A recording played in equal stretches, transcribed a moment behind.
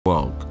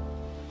walk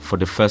for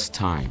the first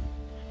time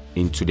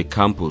into the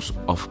campus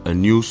of a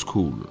new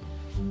school.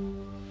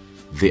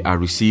 They are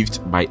received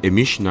by a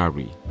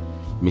missionary,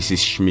 Mrs.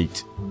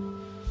 Schmidt,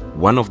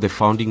 one of the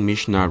founding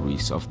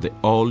missionaries of the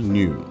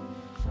all-new,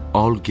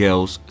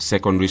 all-girls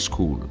secondary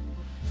school,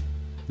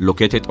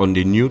 located on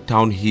the new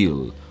town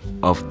hill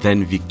of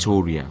then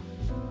Victoria.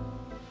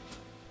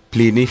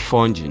 Pliny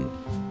Fonjin,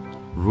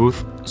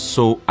 Ruth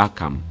So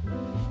Akam,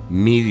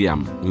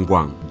 Miriam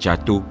Ngwang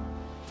Jato,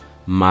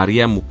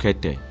 Maria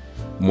Mukete,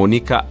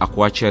 Monica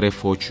Akwachere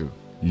Fochu,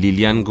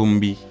 Lilian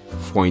Gumbi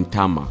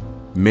Fointama,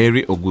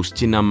 Mary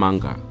Augustina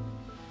Manga,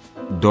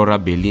 Dora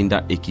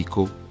Belinda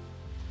Ekiko,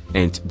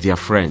 and their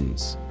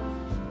friends.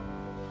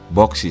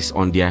 Boxes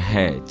on their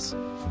heads,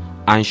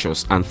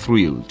 anxious and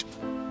thrilled,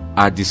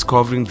 are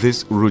discovering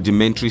this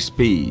rudimentary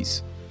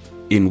space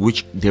in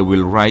which they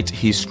will write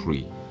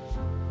history,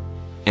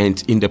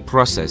 and in the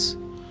process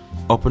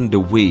open the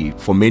way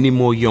for many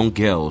more young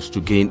girls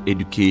to gain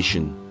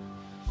education.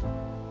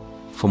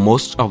 For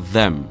most of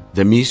them,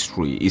 the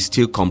mystery is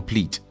still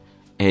complete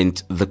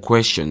and the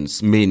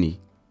questions many.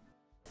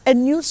 A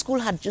new school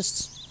had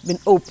just been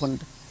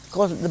opened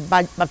called the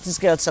Baptist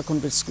Girls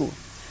Secondary School.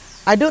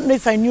 I don't know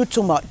if I knew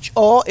too much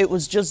or it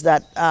was just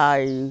that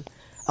I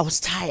was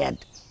tired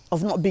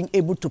of not being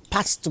able to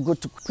pass to go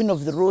to Queen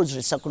of the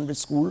Rosary Secondary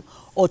School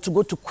or to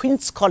go to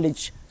Queen's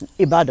College,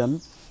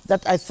 Ibadan,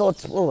 that I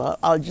thought, oh,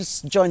 I'll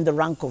just join the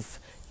rank of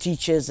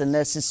teachers and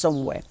nurses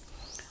somewhere.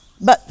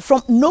 But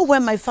from nowhere,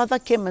 my father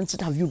came and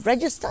said, have you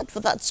registered for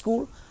that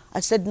school? I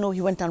said, no. He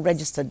went and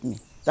registered me.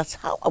 That's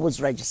how I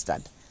was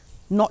registered,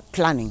 not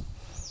planning.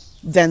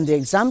 Then the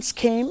exams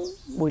came.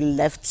 We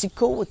left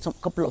Siko with a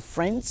couple of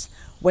friends,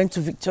 went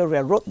to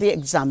Victoria, wrote the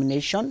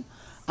examination,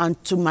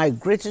 and to my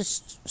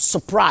greatest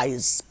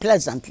surprise,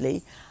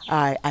 pleasantly,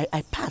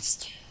 I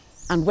passed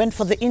and went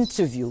for the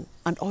interview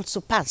and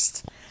also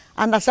passed.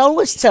 And as I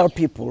always tell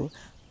people,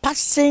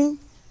 passing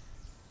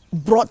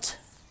brought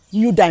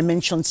new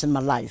dimensions in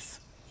my life.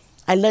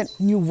 I learned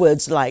new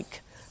words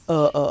like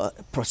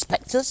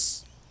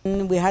prospectus.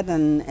 We had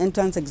an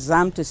entrance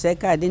exam to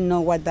SECA. I didn't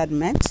know what that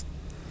meant.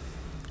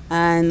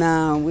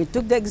 And we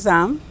took the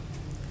exam.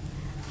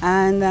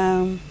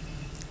 And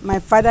my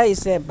father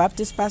is a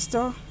Baptist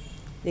pastor.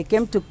 They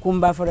came to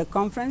Kumba for a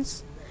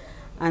conference.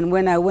 And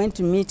when I went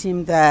to meet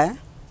him there,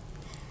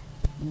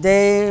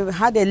 they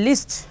had a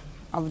list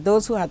of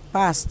those who had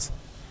passed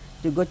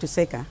to go to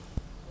SECA.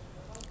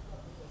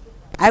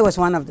 I was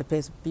one of the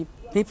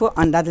people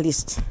on that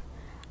list.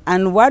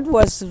 And what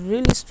was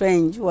really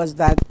strange was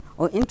that,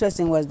 or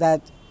interesting was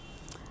that,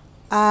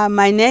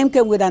 my name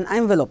came with an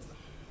envelope.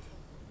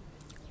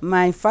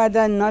 My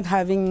father not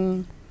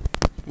having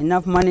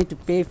enough money to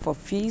pay for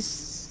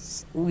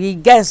fees, we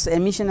guess a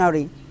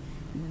missionary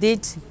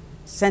did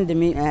send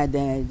me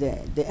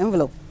the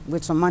envelope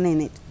with some money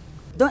in it.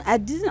 I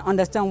didn't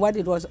understand what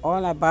it was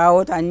all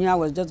about. I knew I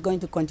was just going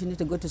to continue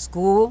to go to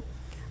school,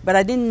 but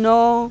I didn't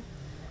know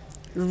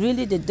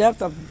really the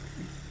depth of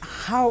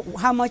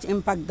how much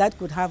impact that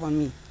could have on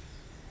me.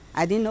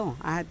 I didn't know.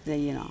 I had,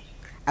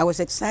 I was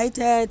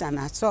excited, and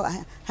I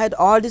had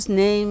all these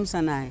names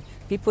and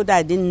people that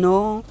I didn't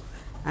know,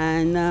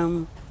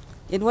 and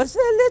it was a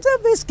little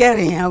bit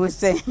scary, I would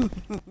say.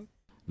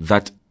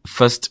 That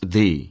first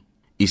day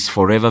is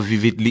forever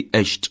vividly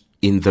etched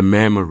in the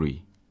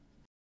memory.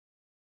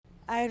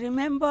 I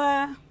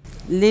remember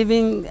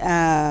living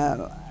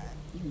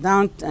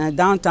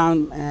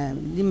downtown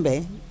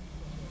Limbe.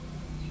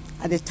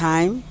 At the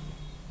time,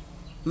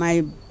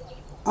 my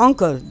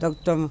uncle,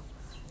 Dr.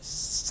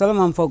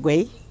 Solomon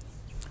Fogwe,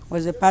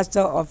 was the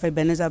pastor of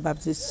Ebenezer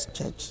Baptist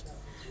Church.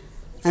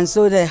 And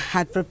so they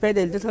had prepared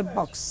a little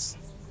box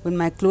with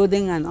my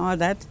clothing and all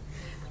that.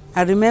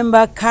 I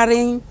remember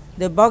carrying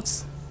the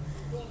box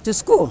to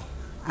school,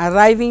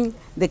 arriving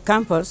the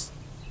campus,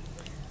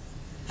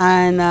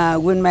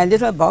 and with my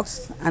little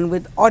box and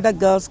with other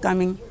girls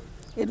coming.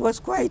 It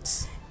was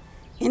quite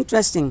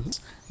interesting.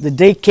 The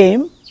day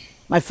came.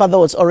 My father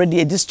was already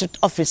a district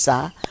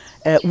officer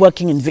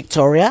working in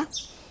Victoria.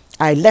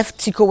 I left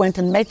Tico, went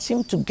and met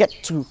him to get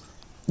to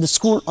the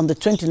school on the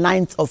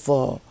 29th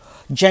of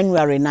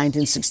January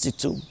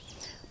 1962.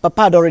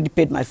 Papa had already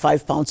paid my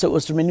 £5, so it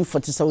was remaining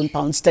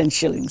 £47, 10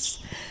 shillings.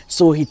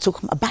 So he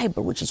took a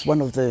Bible, which is one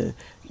of the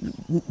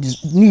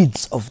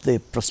needs of the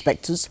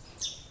prospectus,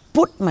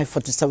 put my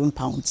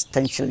 £47,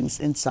 10 shillings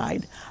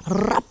inside,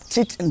 wrapped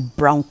it in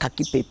brown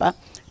khaki paper,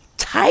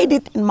 tied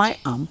it in my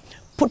arm,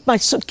 put my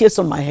suitcase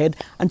on my head,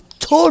 and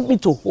told me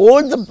to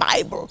hold the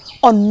Bible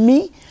on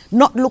me,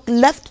 not look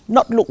left,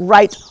 not look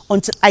right,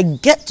 until I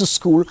get to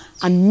school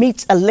and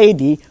meet a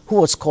lady who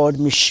was called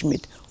Miss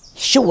Schmidt.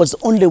 She was the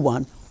only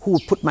one who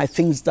would put my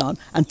things down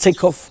and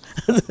take off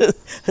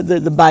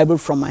the Bible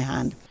from my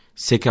hand.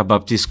 Seka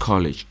Baptist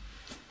College,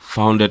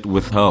 founded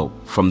with help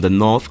from the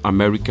North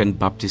American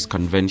Baptist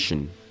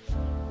Convention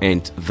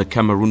and the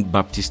Cameroon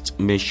Baptist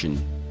Mission,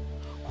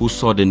 who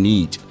saw the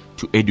need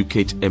to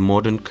educate a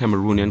modern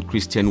Cameroonian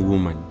Christian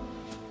woman.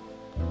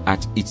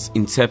 At its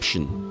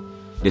inception,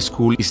 the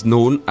school is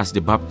known as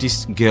the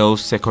Baptist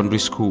Girls Secondary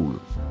School,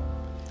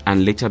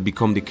 and later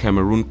become the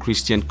Cameroon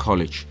Christian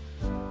College.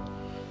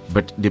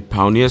 But the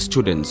pioneer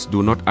students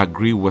do not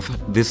agree with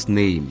this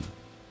name.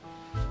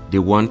 They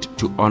want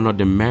to honor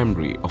the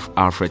memory of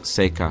Alfred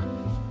Seka,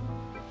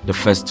 the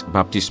first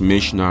Baptist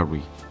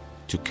missionary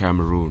to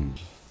Cameroon.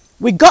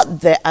 We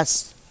got there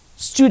as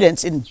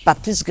students in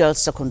Baptist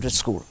Girls Secondary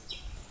School.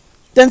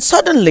 Then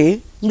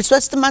suddenly, Miss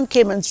Westerman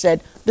came and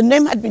said the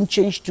name had been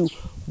changed to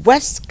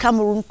West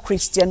Cameroon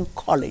Christian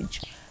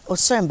College. It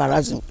was so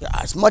embarrassing.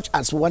 As much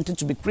as we wanted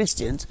to be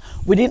Christians,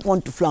 we didn't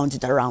want to flaunt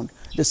it around.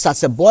 The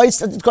Sase boys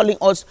started calling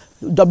us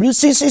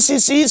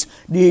WCCCCs,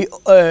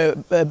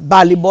 the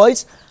Bali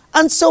boys.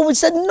 And so we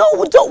said, no,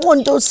 we don't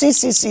want those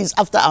CCCs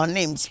after our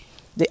names.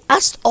 They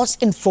asked us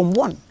in Form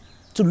 1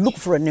 to look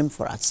for a name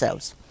for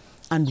ourselves.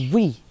 And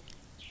we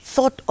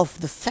thought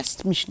of the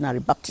first missionary,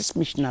 Baptist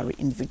missionary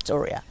in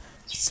Victoria,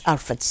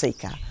 Alfred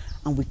Seka,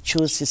 and we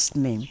chose his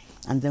name.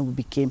 And then we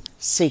became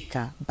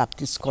Seka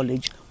Baptist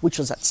College, which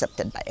was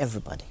accepted by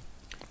everybody.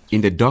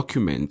 In the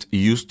document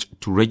used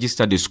to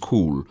register the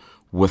school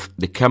with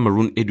the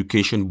Cameroon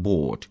Education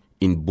Board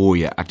in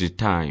Boya at the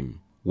time,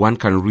 one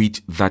can read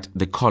that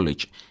the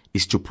college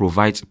is to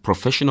provide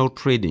professional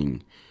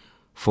training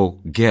for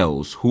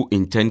girls who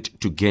intend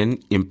to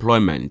gain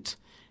employment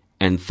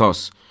and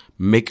thus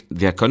make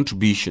their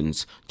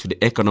contributions to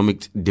the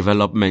economic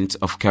development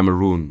of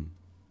Cameroon.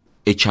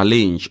 A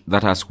challenge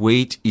that has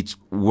weighed its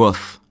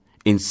worth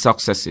in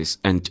successes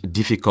and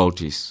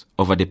difficulties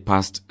over the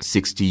past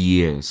 60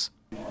 years.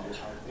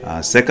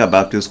 Seka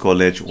Baptist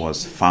College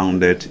was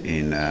founded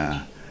in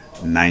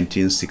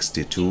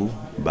 1962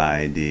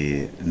 by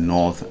the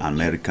North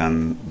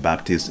American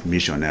Baptist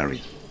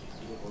missionary.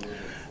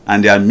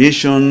 And their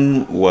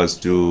mission was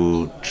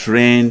to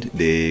train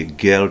the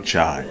girl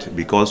child,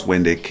 because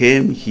when they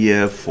came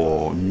here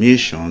for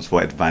missions,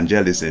 for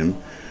evangelism,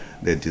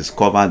 they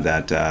discovered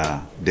that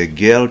the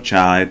girl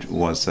child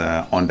was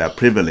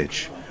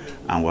underprivileged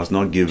and was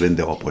not given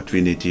the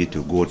opportunity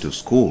to go to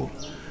school.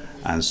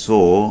 And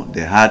so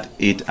they had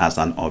it as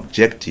an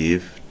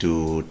objective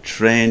to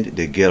train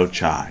the girl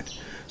child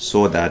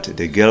so that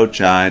the girl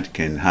child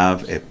can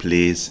have a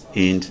place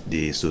in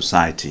the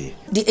society.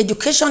 The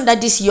education that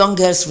these young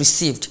girls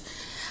received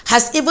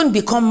has even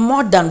become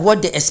more than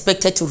what they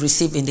expected to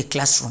receive in the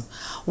classroom.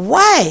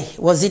 Why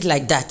was it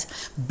like that?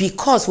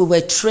 Because we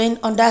were trained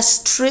under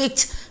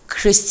strict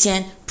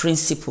Christian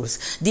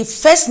principles. The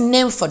first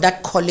name for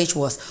that college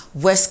was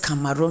West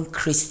Cameroon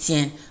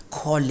Christian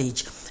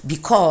College,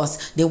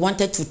 because they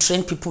wanted to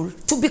train people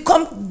to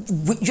become,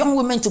 young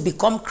women to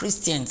become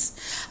Christians.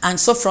 And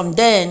so from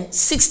then,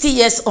 60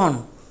 years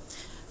on,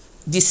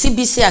 the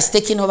CBC has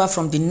taken over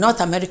from the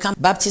North American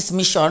Baptist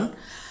Mission,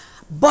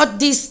 but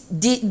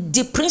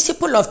the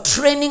principle of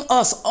training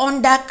us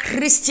under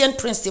Christian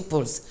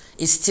principles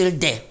is still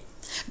there.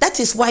 That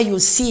is why you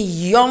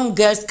see young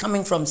girls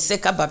coming from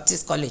Seka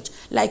Baptist College,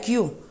 like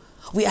you.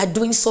 We are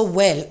doing so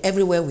well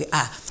everywhere we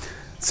are.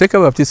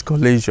 Seka Baptist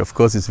College, of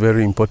course, is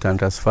very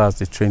important as far as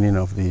the training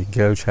of the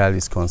girl child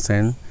is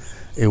concerned.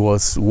 It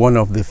was one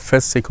of the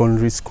first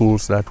secondary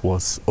schools that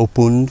was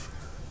opened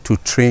to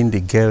train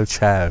the girl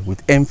child,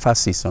 with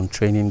emphasis on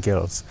training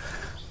girls.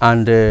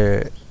 And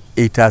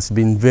it has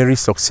been very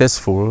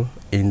successful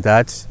in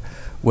that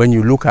when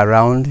you look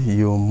around,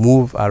 you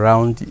move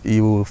around,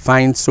 you will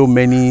find so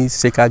many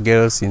Seka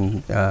girls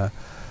in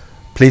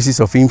places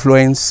of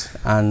influence,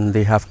 and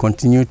they have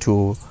continued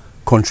to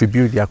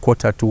contribute their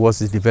quota towards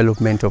the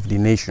development of the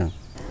nation.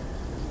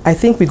 I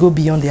think we go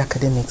beyond the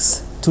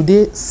academics.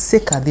 Today,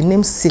 Seka, the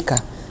name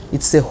Seka,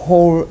 it's a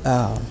whole,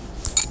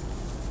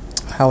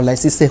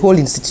 it's a whole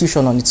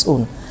institution on its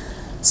own.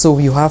 So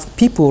you have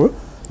people,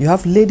 you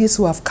have ladies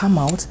who have come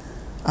out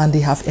and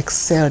they have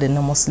excelled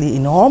enormously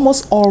in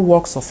almost all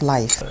walks of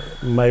life.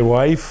 My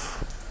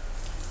wife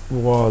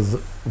was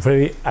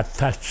very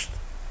attached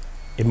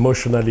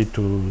emotionally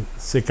to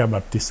Seka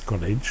Baptist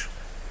College,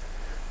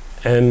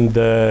 and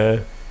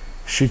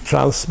she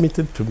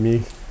transmitted to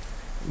me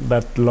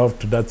that love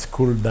to that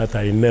school that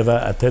I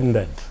never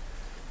attended.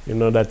 You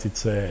know that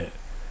it's a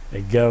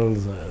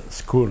girls'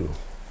 school.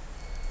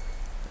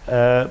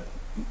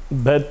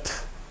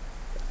 But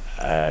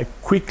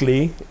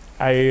quickly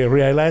I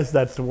realized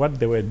that what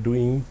they were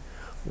doing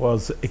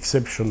was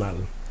exceptional,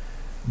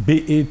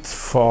 be it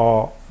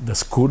for the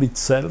school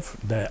itself,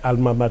 the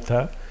alma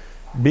mater,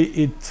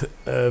 be it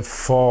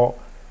for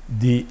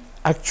the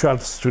actual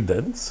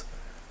students,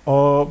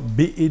 or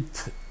be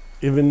it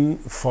even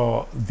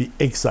for the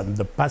exam,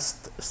 the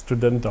past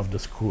student of the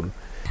school.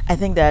 I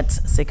think that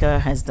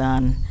Seka has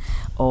done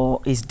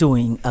or is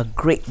doing a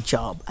great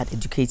job at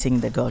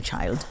educating the girl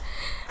child.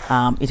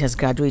 It has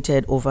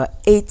graduated over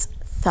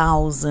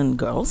 8,000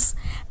 girls,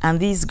 and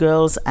these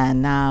girls are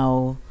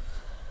now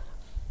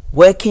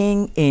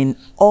working in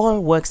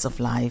all walks of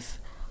life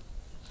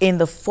in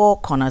the four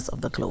corners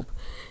of the globe.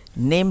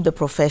 Name the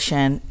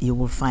profession, you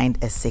will find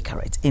a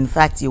Sakerette. In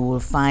fact, you will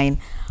find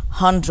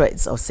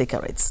hundreds of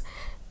Sakerettes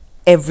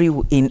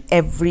in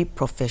every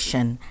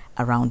profession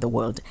around the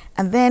world.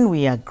 And then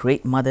we are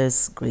great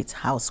mothers, great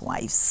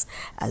housewives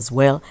as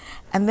well.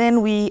 And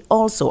then we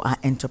also are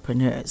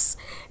entrepreneurs.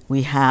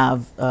 We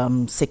have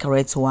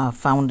Sakerettes who are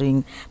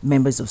founding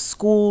members of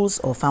schools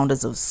or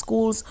founders of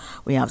schools.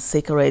 We have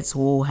Sakerettes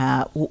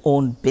who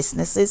own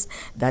businesses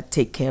that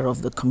take care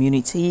of the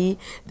communities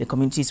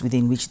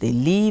within which they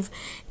live,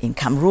 in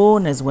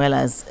Cameroon as well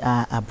as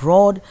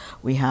abroad.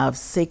 We have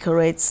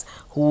Sakerettes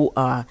who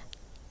are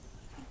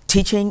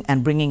teaching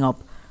and bringing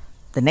up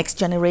the next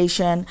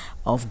generation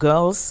of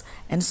girls.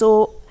 And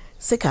so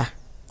Seka,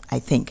 I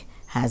think,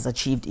 has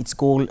achieved its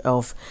goal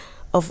of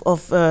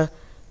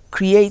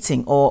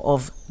creating or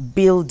of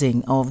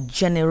building, of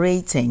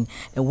generating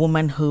a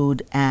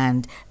womanhood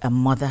and a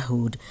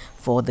motherhood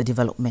for the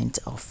development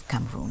of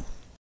Cameroon.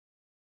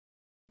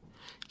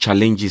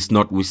 Challenges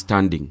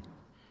notwithstanding,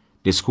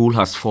 the school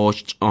has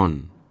forged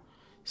on.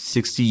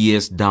 60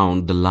 years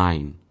down the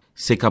line,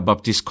 Seka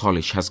Baptist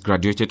College has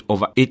graduated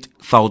over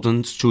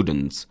 8,000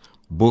 students,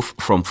 both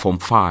from Form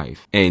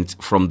 5 and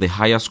from the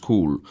higher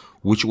school,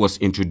 which was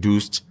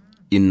introduced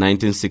in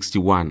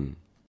 1961.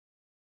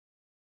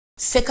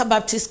 Seka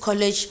Baptist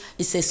College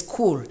is a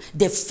school,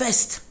 the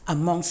first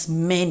amongst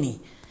many.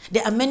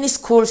 There are many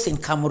schools in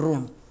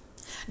Cameroon.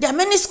 There are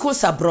many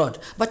schools abroad,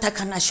 but I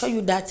can assure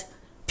you that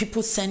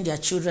people send their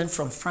children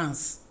from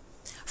France,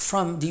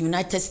 from the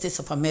United States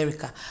of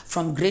America,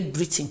 from Great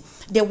Britain.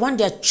 They want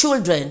their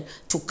children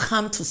to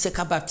come to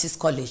Seka Baptist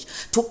College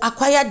to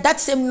acquire that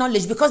same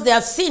knowledge, because they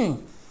have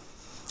seen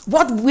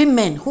what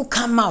women who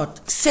come out,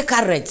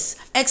 Sakerettes,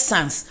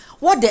 ex-sons,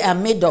 what they are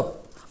made up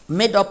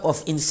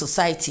of in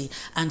society.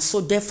 And so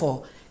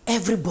therefore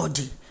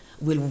everybody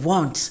will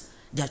want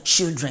their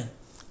children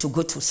to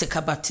go to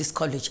Seka Baptist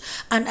College.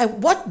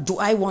 And what do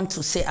I want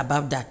to say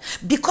about that?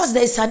 Because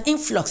there is an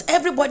influx.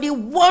 Everybody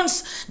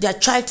wants their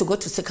child to go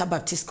to Seka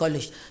Baptist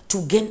College.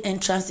 To gain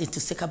entrance into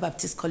Seka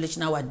Baptist College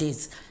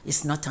nowadays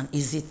is not an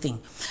easy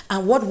thing.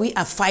 And what we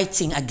are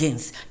fighting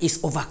against is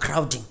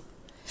overcrowding.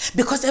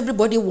 Because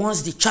everybody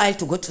wants the child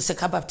to go to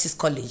Seka Baptist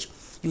College.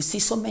 You see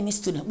so many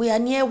students. We are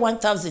near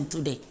 1,000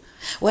 today.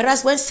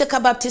 Whereas when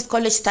Seka Baptist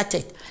College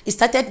started, it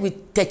started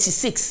with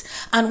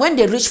 36. And when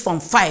they reached Form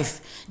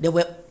 5, there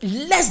were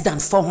less than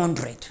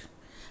 400.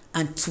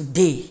 And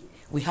today,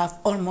 we have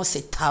almost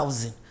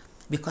 1,000,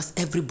 because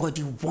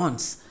everybody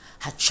wants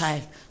her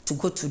child to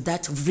go to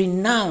that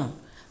renowned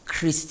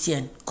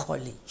Christian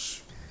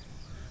college.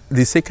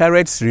 The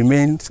Sakerettes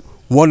remained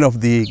one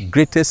of the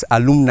greatest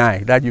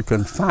alumni that you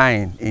can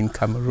find in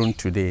Cameroon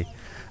today.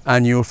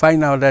 And you'll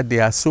find out that they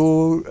are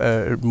so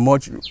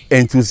much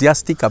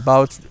enthusiastic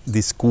about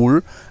the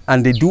school,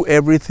 and they do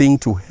everything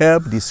to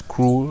help the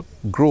school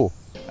grow.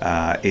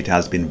 It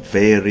has been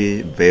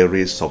very,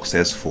 very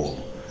successful,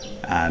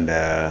 and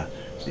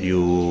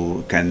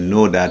you can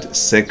know that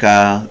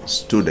Seka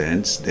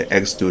students, the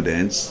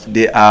ex-students,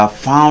 they are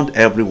found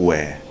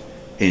everywhere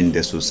in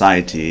the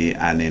society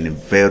and in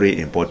very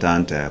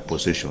important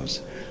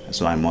positions.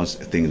 So I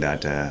must think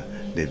that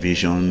the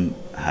vision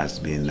has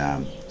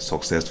been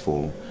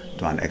successful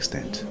to an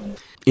extent.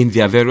 In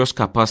their various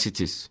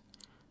capacities,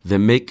 they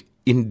make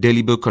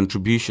indelible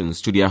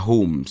contributions to their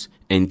homes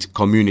and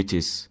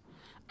communities,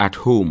 at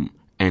home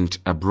and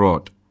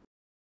abroad.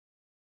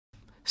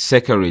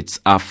 Sakerettes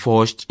are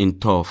forged in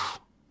tough.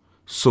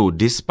 So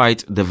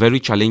despite the very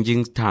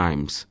challenging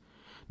times,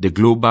 the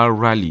global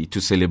rally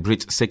to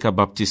celebrate Seka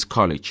Baptist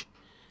College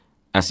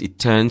as it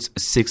turns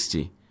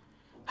 60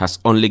 has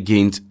only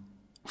gained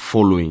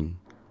following.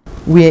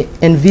 We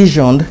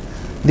envisioned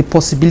the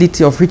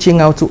possibility of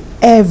reaching out to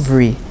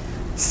every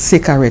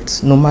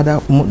Sakerette, no matter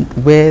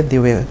where they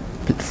were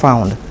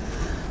found.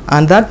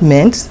 And that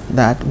meant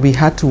that we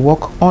had to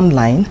work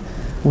online,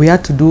 we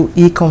had to do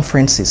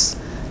e-conferences.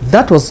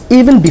 That was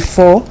even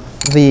before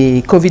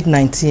the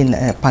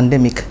COVID-19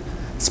 pandemic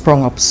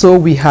sprung up. So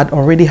we had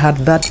already had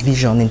that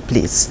vision in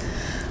place.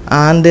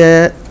 And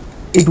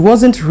it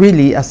wasn't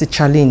really as a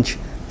challenge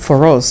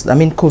for us, I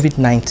mean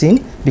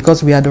COVID-19,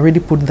 because we had already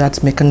put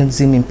that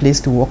mechanism in place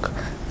to work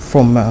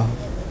from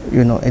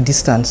a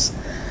distance.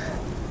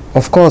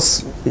 Of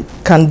course, it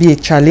can be a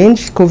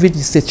challenge. COVID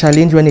is a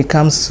challenge when it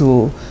comes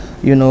to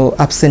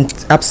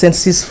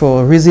absences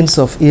for reasons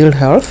of ill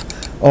health,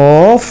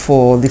 or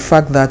for the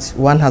fact that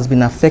one has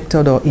been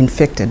affected or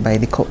infected by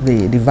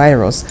the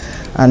virus,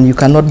 and you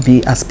cannot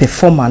be as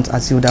performant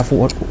as you would have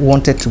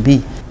wanted to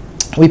be.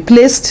 We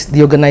placed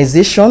the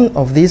organization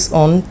of this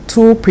on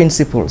two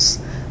principles,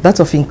 that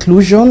of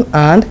inclusion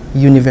and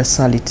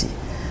universality.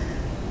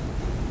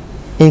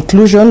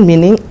 Inclusion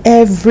meaning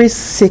every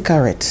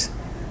Sakerette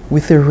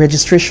with a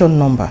registration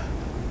number.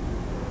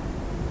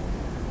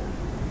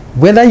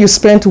 Whether you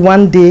spent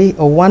 1 day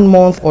or 1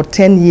 month or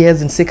 10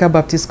 years in Seka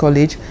Baptist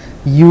College,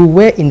 you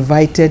were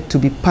invited to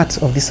be part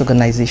of this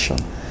organization.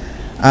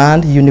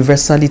 And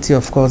universality,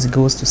 of course,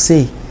 goes to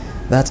say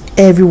that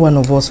every one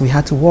of us, we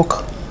had to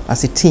work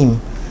as a team.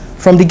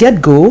 From the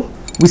get-go,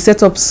 we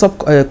set up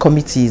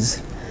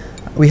subcommittees.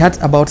 We had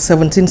about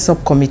 17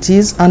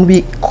 subcommittees, and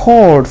we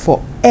called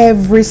for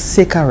every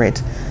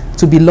Sakerette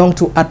to belong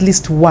to at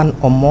least one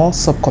or more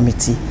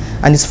subcommittee.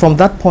 And it's from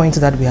that point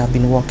that we have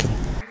been working.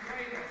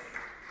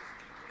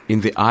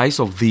 In the eyes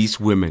of these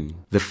women,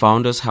 the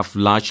founders have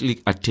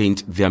largely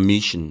attained their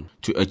mission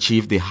to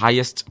achieve the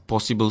highest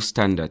possible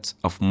standards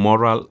of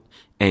moral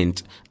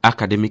and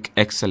academic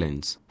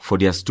excellence for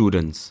their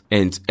students,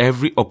 and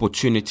every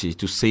opportunity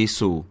to say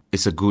so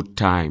is a good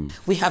time.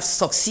 We have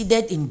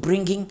succeeded in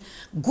bringing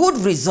good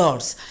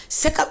results.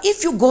 Second,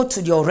 if you go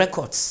to your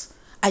records,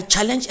 I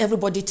challenge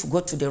everybody to go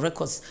to the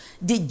records.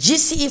 The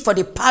GCE for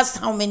the past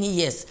how many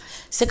years?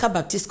 Seka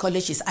Baptist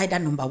College is either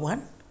number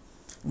 1,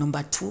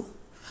 number 2,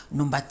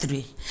 number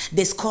 3.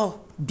 They score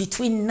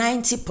between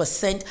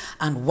 90%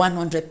 and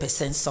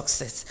 100%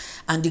 success,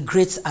 and the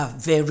grades are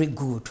very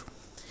good.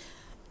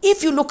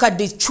 If you look at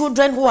the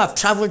children who have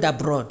traveled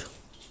abroad,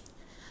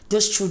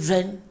 those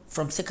children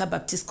from Seka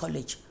Baptist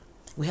College,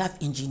 we have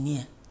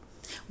engineer.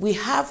 We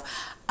have,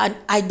 and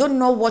I don't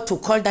know what to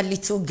call that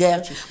little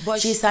girl, but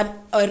she's an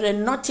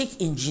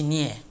aeronautic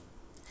engineer.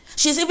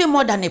 She's even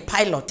more than a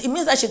pilot. It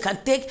means that she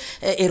can take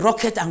a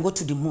rocket and go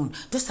to the moon.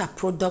 Those are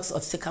products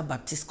of Seka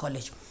Baptist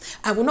College.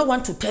 I will not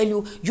want to tell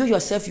you, you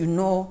yourself, you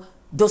know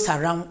those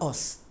around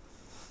us.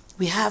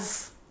 We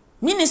have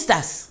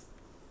ministers.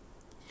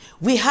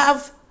 We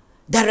have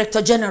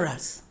director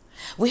generals.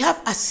 We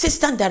have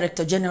assistant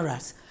director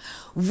generals.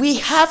 We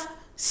have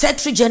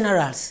secretary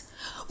generals.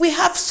 We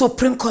have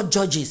Supreme Court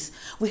judges.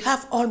 We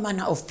have all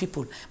manner of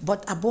people.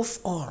 But above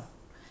all,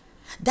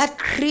 that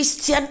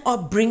Christian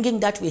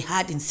upbringing that we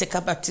had in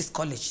Seka Baptist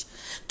College,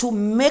 to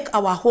make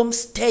our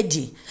homes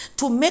steady,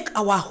 to make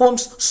our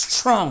homes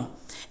strong.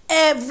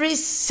 Every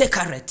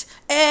Sakerette,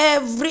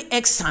 every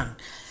ex-son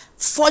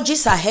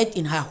forges ahead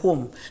in her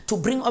home to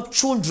bring up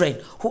children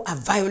who are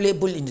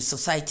valuable in the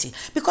society.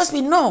 Because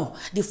we know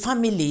the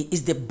family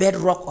is the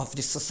bedrock of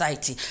the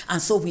society. And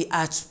so we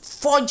are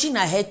forging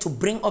ahead to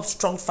bring up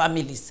strong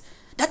families.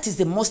 That is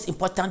the most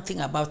important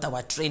thing about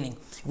our training.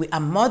 We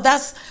are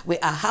mothers, we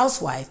are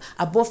housewives,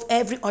 above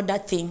every other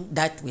thing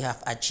that we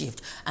have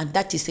achieved. And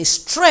that is a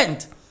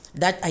strength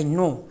that I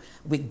know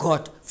we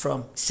got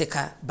from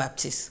Seka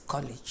Baptist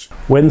College.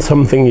 When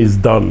something is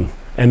done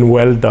and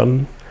well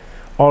done,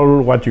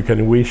 all what you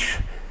can wish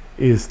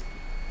is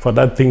for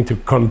that thing to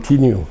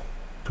continue,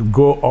 to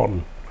go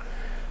on.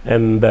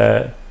 And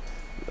I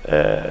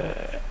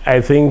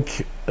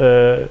think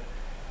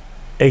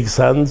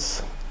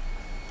ex-sons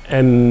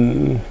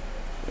and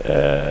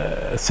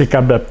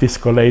Seka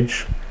Baptist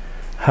College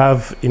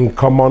have in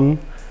common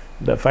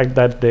the fact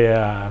that they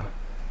are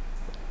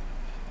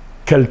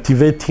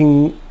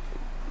cultivating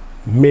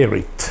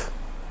merit,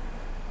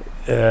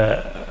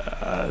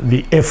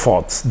 the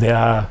efforts, they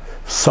are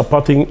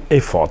supporting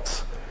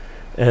efforts.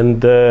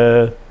 And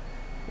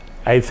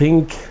I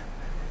think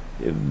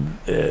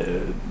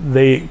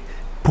they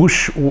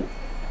push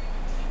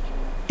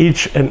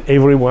each and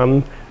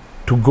everyone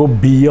to go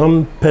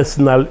beyond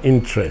personal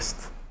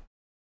interest.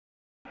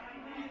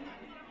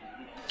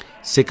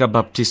 Seka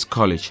Baptist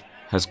College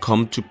has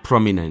come to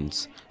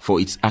prominence for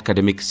its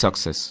academic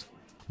success.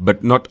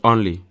 But not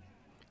only,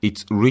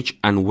 its rich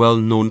and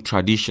well-known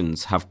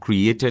traditions have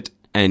created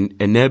an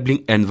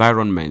enabling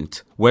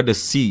environment where the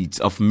seeds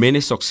of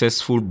many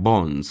successful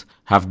bonds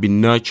have been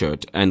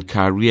nurtured and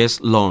careers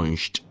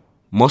launched,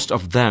 most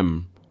of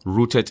them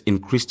rooted in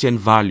Christian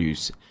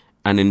values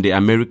and in the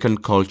American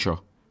culture.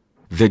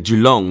 The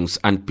Geelongs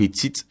and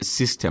Petits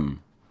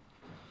system,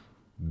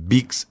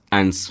 bigs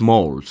and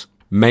smalls,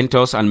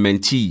 mentors and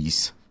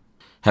mentees,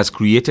 has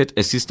created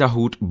a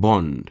sisterhood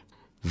bond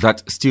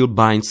that still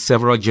binds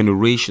several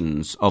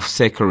generations of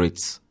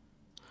Sakerettes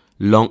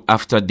long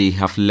after they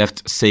have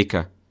left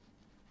Seka.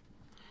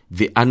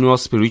 The annual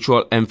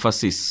spiritual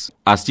emphasis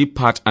are still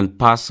part and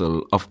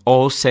parcel of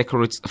all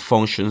Sakerette's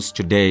functions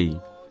today.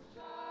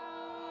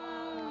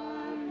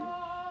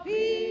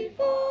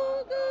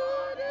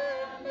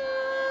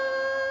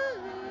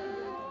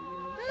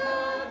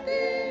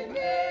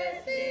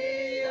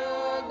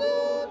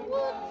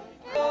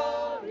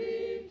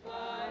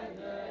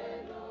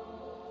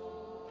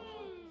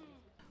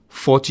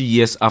 "40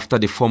 years after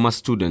the former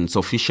students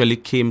officially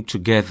came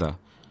together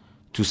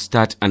to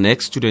start an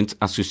ex-student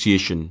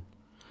association,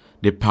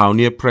 the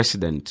pioneer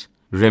president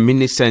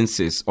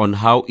reminiscences on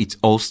how it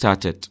all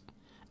started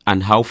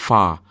and how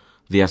far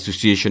the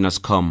association has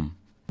come.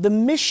 The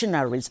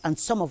missionaries and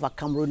some of our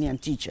Cameroonian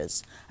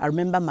teachers, I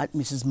remember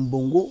Mrs.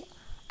 Mbongo,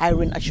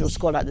 Irene, as she was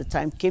called at the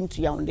time, came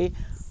to Yaoundé,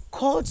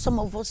 called some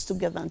of us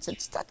together and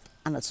said, start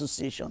an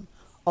association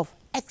of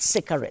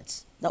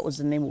ex-Sakerettes. That was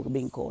the name we were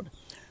being called.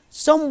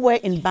 Somewhere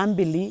in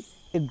Bambili,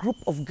 a group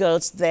of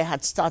girls there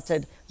had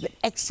started the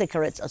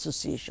ex-Sakerettes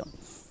Association.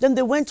 Then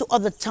they went to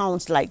other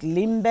towns like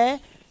Limbe,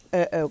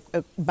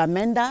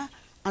 Bamenda,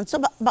 and so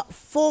about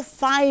 4 or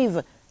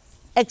 5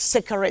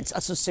 ex-Sakerettes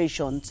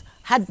associations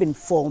had been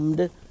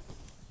formed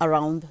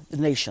around the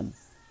nation.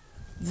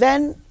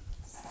 Then,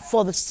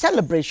 for the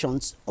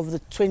celebrations of the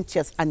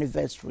 20th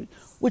anniversary,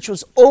 which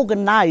was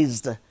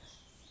organized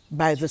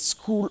by the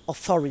school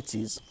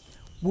authorities,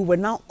 we were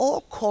now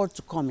all called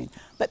to come in.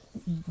 But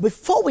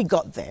before we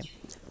got there,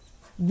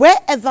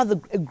 wherever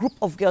a group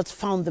of girls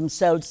found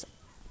themselves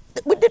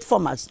we did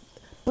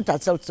put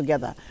ourselves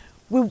together.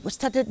 We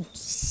started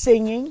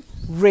singing,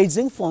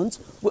 raising funds.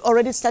 We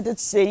already started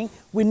saying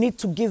we need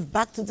to give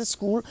back to the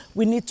school.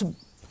 We need to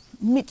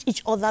meet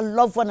each other,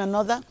 love one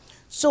another.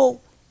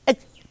 So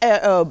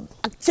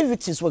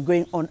activities were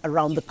going on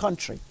around the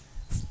country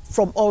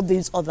from all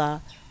these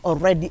other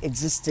already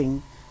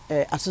existing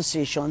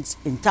associations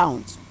in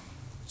towns.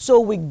 So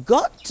we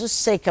got to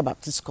Sakerette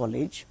Baptist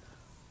College,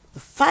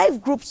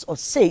 5 groups or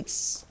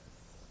 6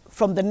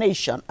 from the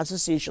nation,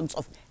 associations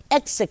of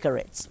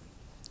ex-Sakerettes.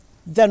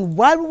 Then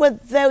while we were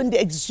there in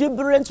the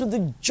exuberance, with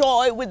the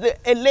joy, with the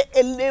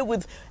ele,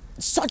 with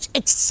such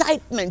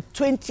excitement,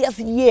 20th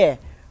year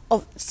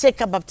of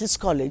Sakerette Baptist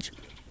College,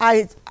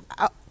 I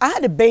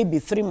had a baby,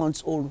 3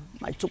 months old,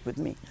 I took with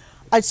me.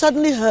 I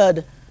suddenly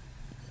heard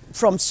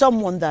from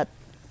someone that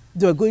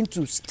they were going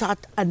to start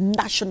a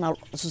national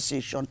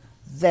association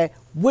there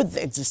with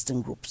the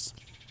existing groups.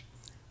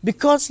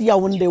 Because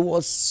Yaoundé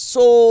was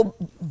so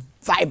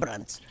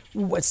vibrant,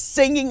 we were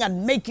singing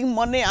and making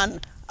money,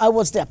 and I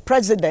was their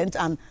president,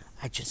 and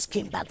I just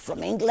came back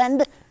from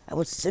England. I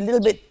was a little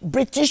bit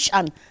British,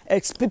 and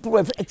people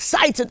were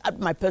excited at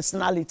my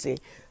personality.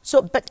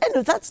 So, but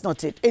anyway, that's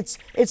not it. It's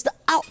the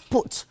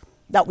output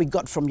that we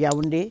got from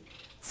Yaoundé,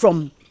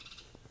 from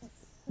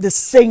the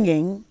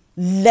singing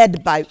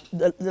led by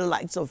the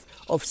likes of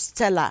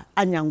Stella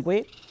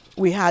Anyangwe.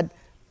 We had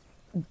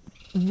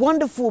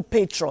wonderful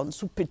patrons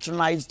who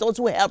patronized us,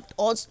 who helped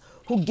us,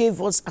 who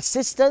gave us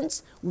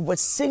assistance. We were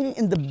singing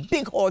in the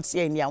big halls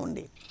here in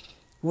Yaoundé.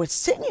 We were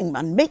singing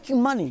and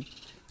making money.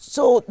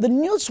 So the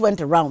news went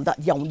around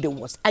that Yaoundé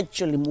was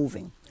actually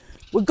moving.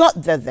 We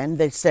got there then,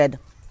 they said,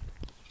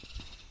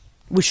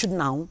 we should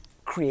now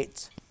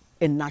create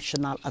a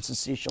national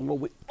association where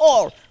we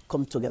all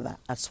come together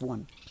as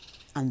one.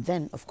 And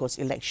then, of course,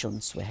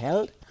 elections were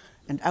held,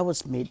 and I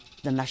was made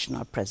the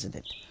national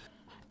president.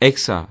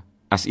 EXA,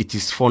 as it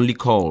is fondly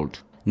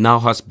called, now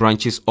has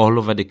branches all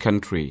over the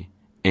country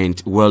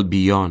and well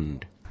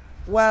beyond.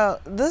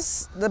 Well,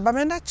 the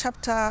Bamenda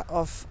chapter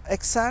of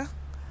EXA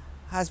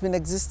has been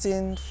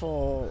existing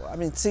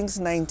since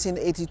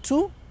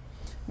 1982,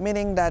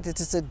 meaning that it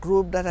is a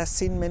group that has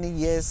seen many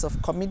years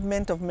of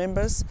commitment of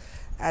members,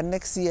 and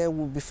next year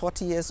will be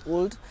 40 years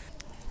old.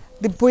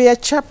 The Boya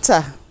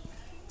chapter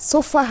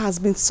so far has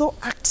been so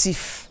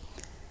active.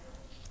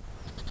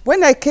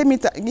 When I came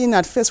in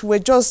at first, we were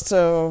just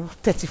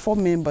 34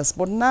 members,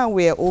 but now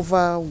we're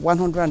over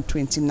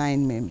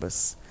 129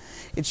 members.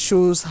 It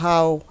shows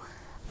how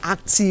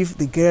active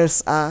the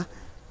girls are.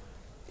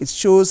 It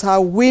shows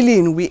how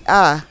willing we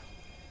are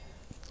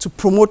to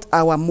promote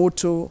our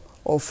motto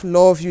of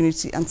love,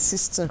 unity, and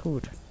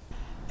sisterhood.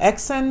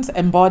 Accents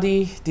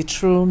embody the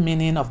true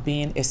meaning of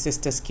being a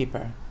sister's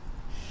keeper.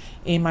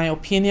 In my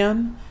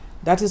opinion,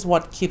 that is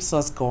what keeps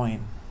us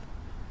going.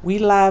 We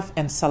laugh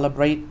and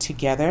celebrate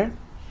together,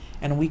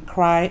 and we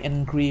cry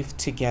and grieve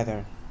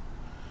together.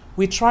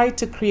 We try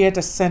to create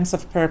a sense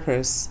of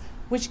purpose,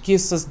 which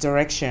gives us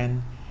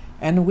direction,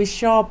 and we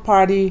show up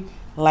party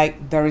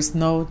like there is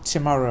no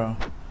tomorrow.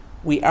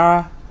 We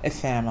are a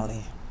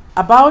family.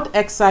 About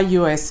EXA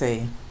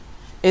USA,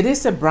 it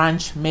is a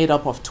branch made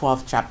up of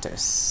 12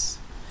 chapters.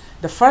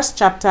 The first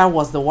chapter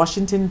was the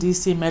Washington,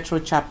 D.C. Metro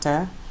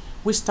chapter,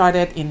 which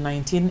started in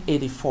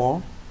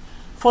 1984,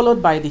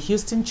 followed by the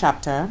Houston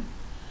chapter,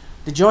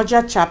 the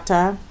Georgia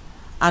chapter,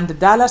 and the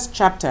Dallas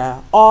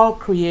chapter, all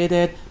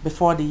created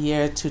before the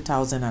year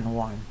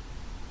 2001.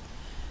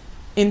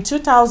 In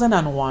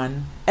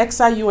 2001,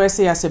 EXA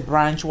USA as a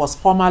branch was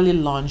formally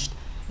launched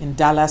in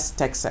Dallas,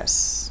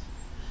 Texas.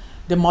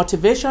 The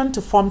motivation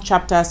to form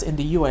chapters in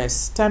the US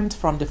stemmed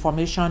from the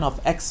formation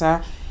of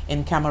EXA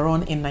in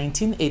Cameroon in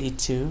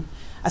 1982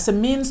 as a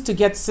means to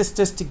get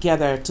sisters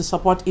together to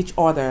support each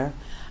other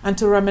and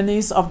to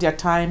reminisce of their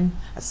time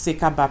at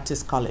Sakerette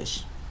Baptist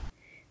College.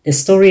 The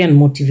story and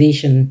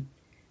motivation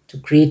to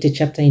create a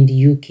chapter in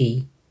the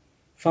UK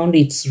found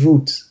its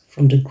roots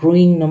from the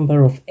growing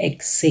number of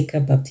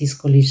ex-Sakerette Baptist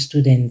College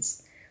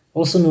students,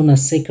 also known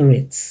as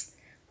Sakerettes,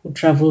 who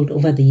traveled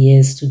over the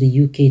years to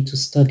the UK to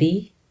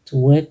study, to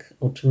work,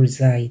 or to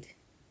reside.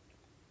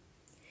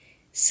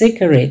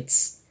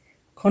 Sakerettes,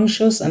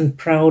 conscious and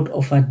proud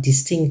of our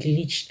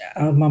distinguished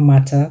alma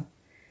mater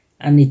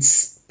and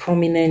its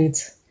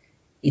prominent,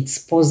 its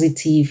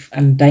positive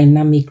and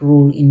dynamic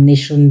role in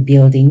nation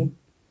building,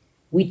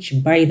 which,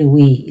 by the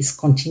way, is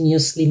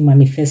continuously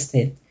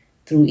manifested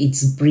through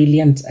its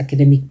brilliant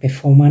academic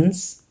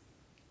performance,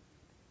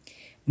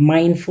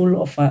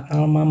 mindful of our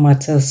alma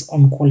mater's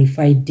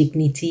unqualified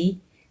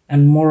dignity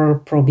and moral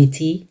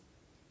probity,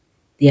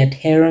 the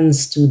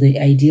adherence to the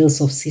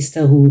ideals of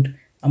sisterhood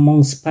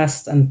amongst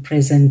past and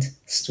present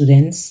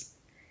students,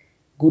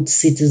 good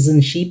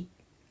citizenship,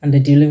 and the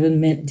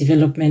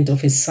development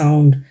of a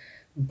sound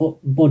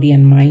body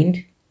and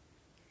mind,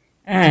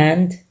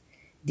 and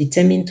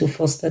determined to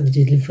foster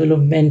the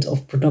development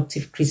of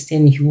productive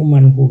Christian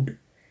humanhood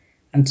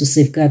and to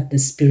safeguard the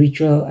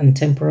spiritual and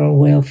temporal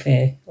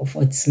welfare of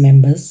its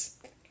members.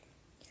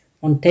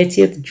 On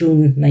 30th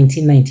June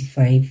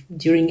 1995,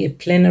 during a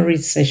plenary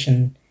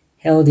session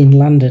held in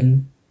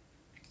London,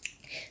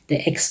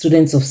 the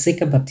ex-students of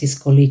Saker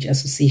Baptist College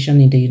Association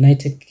in the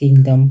United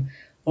Kingdom,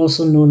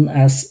 also known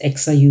as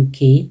EXA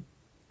UK,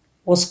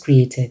 was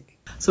created.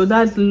 So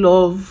that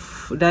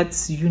love,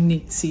 that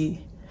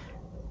unity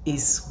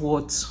is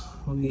what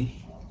we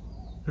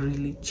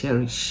really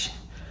cherish.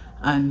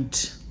 And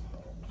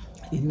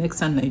in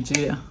EXA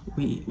Nigeria,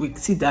 we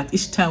see that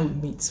each time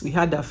we meet. We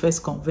had our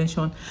first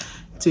convention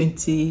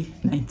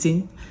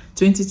 2019.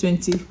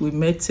 2020, we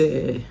met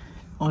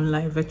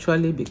online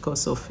virtually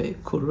because of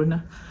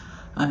Corona.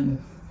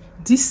 And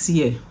this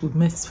year, we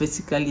met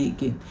physically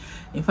again.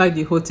 In fact,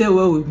 the hotel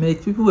where we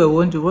met, people were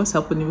wondering what's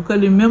happening,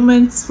 because the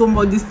moment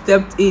somebody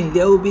stepped in,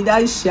 there will be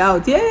that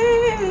shout,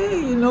 yay,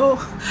 you know.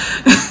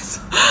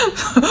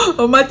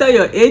 No matter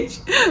your age,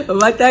 no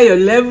matter your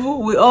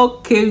level, we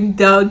all came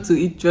down to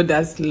each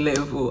other's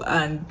level.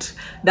 And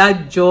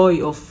that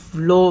joy of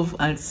love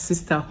and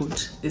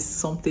sisterhood is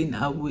something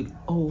I will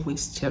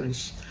always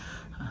cherish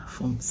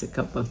from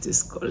Saker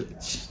Baptist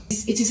College.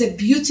 It is a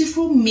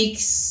beautiful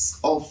mix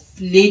of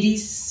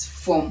ladies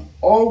from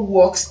all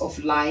walks of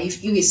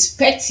life,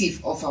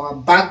 irrespective of our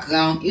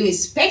background,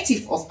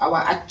 irrespective of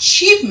our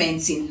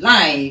achievements in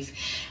life.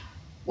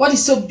 What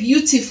is so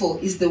beautiful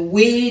is the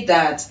way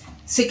that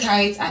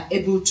Sakerettes are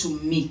able to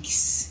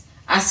mix.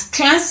 As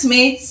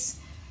classmates,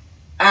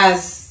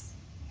 as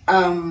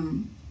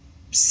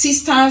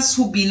sisters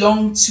who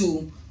belong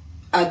to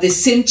the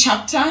same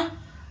chapter,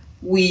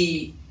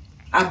 we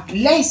are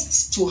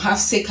blessed to have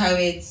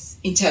Sakerettes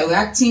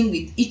interacting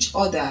with each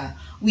other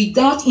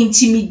without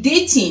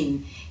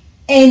intimidating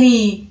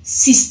any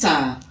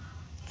sister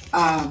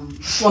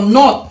for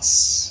not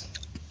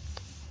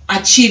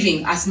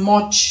achieving as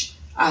much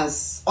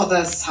as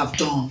others have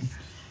done.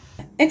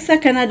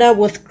 EXA Canada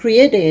was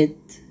created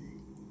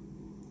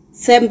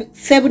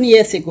 7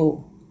 years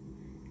ago.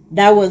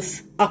 That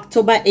was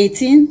October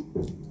 18,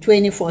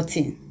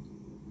 2014.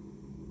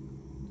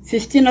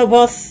 15 of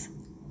us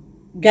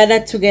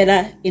gathered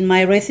together in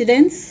my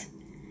residence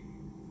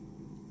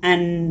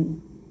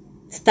and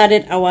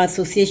started our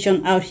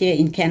association out here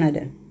in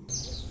Canada.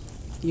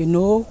 You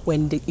know,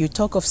 when you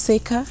talk of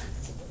Saker,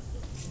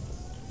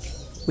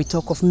 we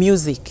talk of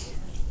music.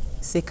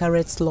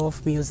 Sakerettes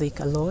love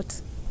music a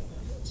lot.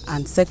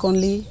 And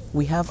secondly,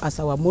 we have as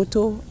our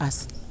motto,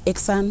 as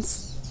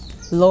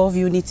EXANs, love,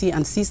 unity,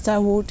 and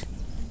sisterhood.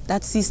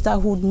 That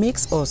sisterhood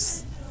makes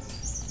us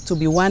to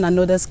be one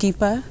another's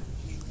keeper.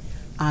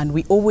 And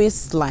we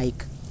always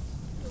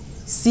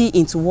see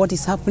into what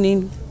is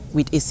happening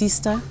with a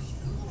sister.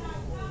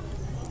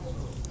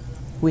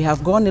 We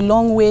have gone a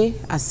long way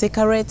as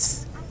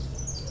Sakerettes,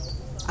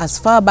 as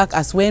far back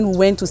as when we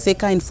went to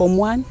Saker in Form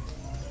 1.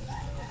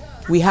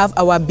 We have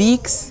our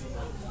bigs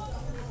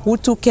who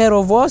took care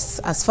of us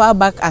as far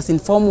back as in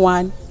Form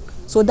 1.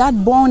 So that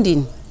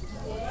bonding,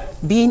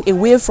 being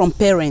away from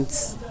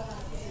parents,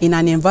 in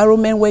an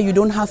environment where you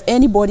don't have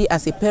anybody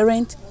as a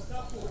parent,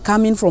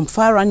 coming from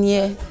far and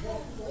near,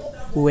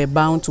 we were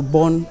bound to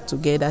bond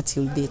together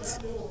till date.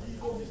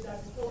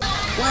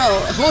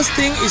 Well,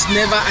 hosting is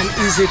never an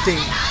easy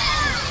thing.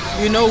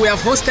 You know, we have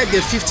hosted the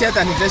 50th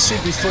anniversary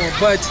before,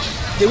 but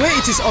the way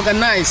it is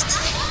organized,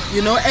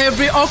 you know,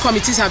 all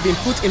committees have been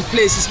put in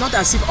place. It's not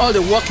as if all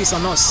the work is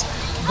on us.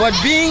 But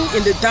being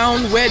in the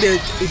town where the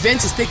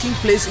event is taking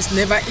place is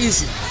never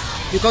easy,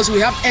 because we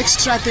have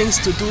extra things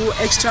to do,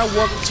 extra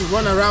work to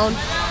run around.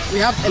 We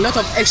have a lot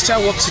of extra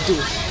work to do.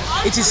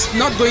 It is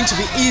not going to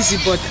be easy,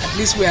 but at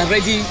least we are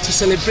ready to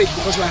celebrate,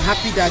 because we are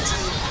happy that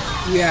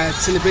we are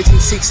celebrating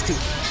 60.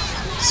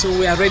 So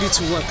we are ready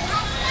to work.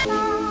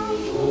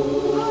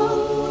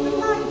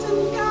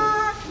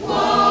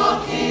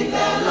 Walk in the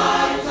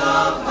light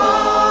of God.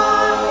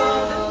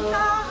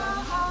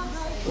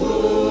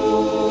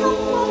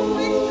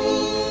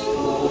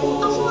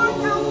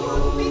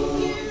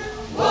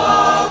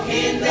 Walk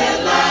in the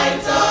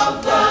light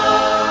of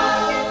God.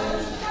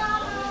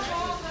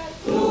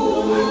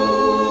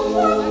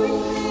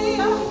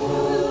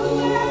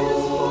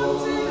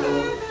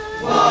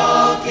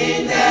 Walk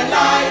in the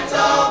light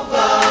of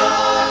God.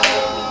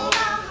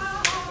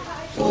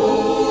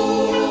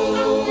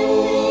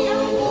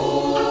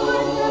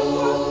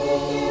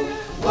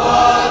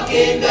 Walk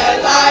in the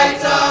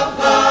light of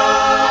God.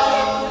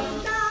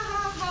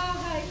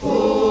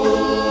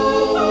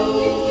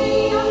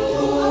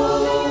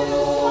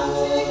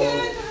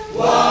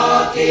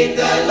 Walk in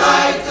the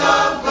light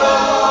of God.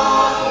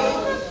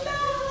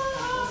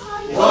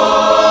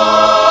 Walk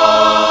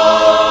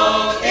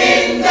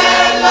in the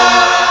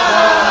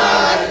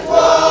light.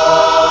 Walk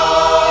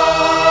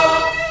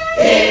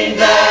in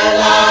the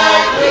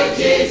light with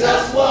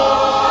Jesus.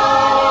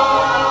 Walk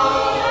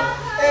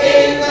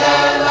in the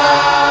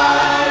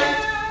light.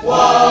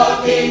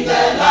 Walk in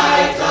the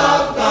light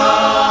of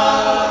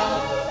God.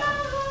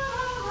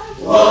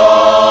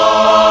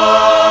 Walk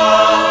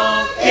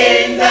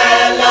in the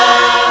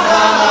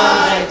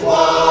light. Walk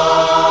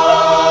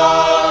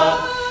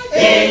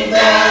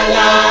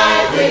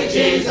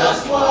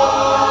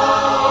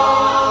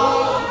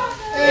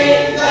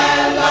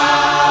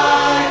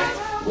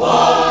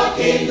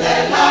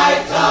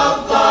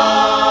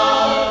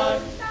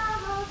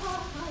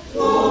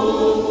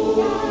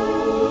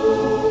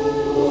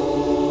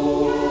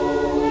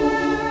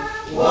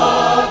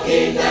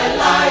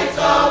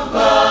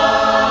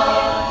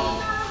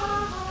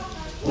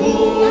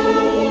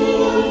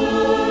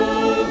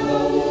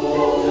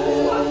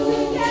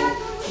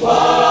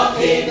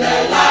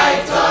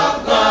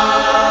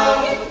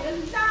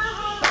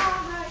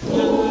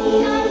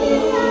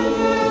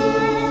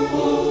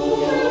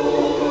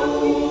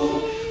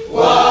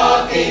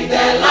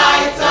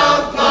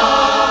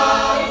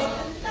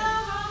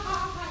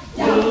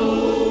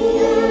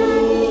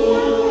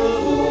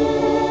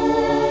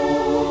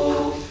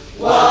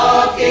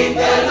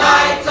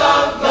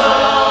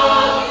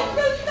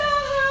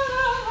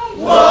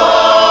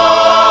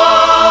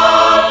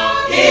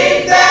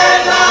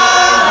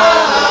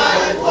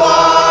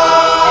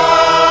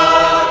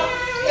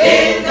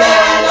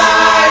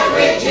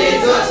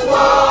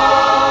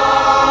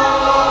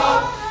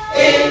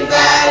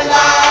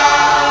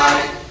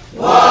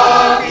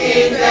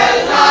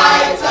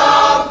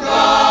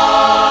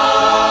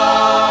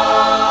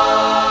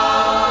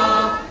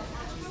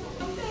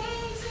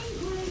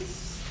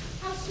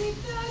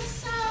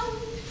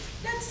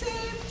that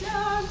saved a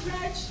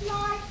wretch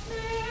like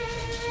me.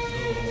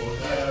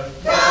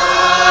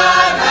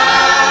 God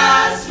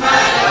has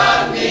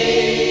smiled on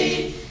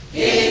me.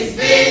 He's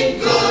been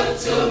good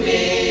to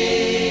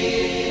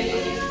me.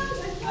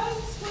 I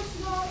once was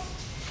lost,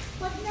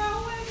 but now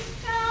I'm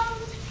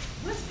found.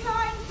 Was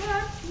blind,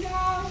 but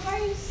now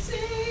I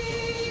see.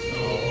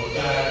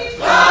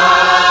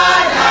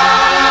 God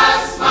has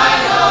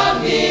smiled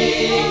on me.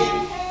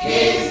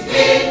 He's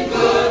been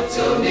good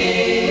to me.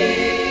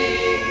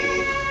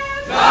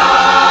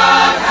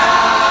 God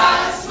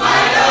has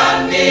smiled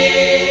on me.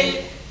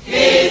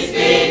 He's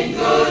been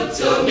good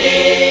to me.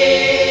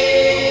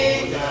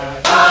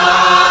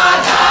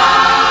 God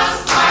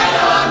has smiled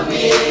on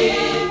me.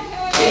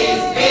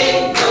 He's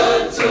been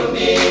good to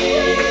me.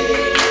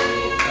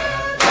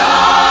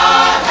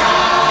 God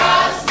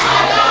has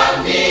smiled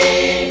on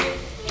me.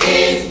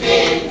 He's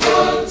been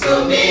good to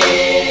me.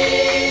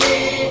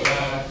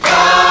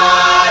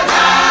 God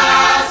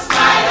has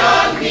smiled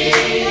on me.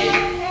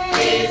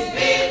 He's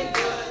been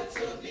good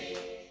to me.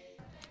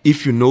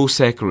 If you know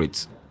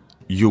Sakerette,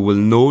 you will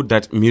know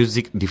that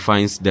music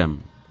defines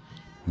them.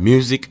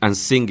 Music and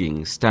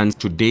singing stands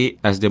today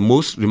as the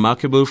most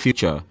remarkable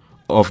feature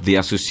of the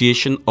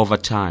association over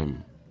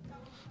time,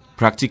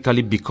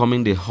 practically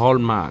becoming the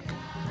hallmark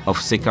of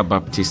Sakerette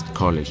Baptist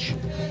College.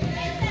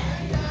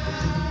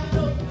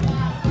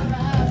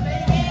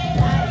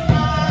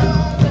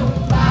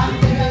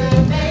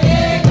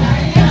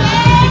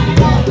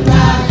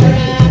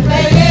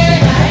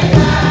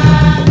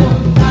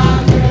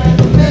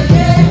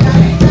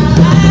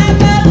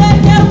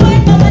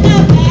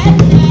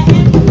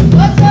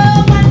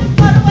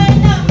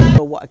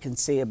 What I can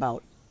say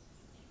about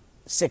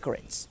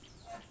Sakerettes.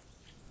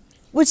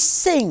 We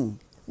sing,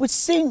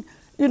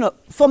 you know,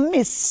 for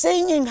me,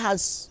 singing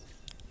has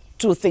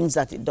two things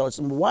that it does.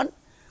 Number one,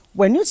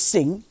 when you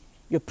sing,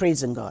 you're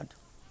praising God,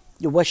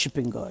 you're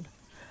worshiping God.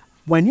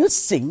 When you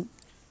sing,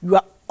 you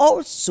are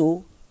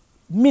also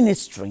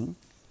ministering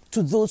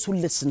to those who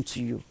listen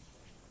to you.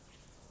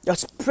 You're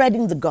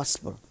spreading the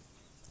gospel.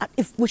 And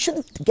if we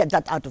shouldn't get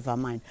that out of our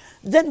mind,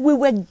 then we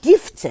were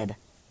gifted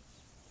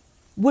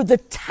with the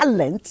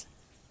talent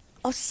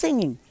of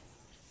singing.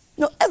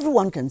 You know,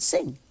 everyone can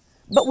sing,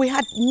 but we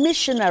had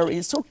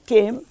missionaries who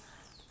came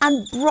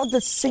and brought the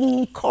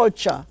singing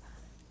culture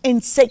in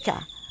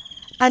Sakerette,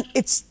 and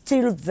it's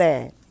still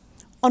there.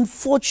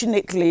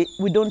 Unfortunately,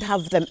 we don't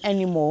have them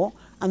anymore,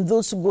 and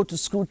those who go to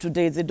school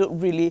today, they don't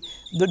really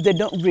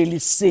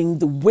sing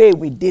the way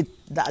we did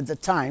that at the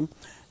time.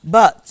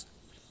 But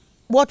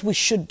what we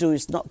should do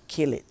is not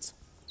kill it.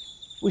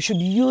 We should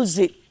use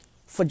it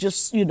for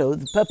just, you know,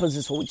 the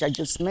purposes for which I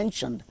just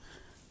mentioned.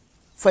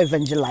 For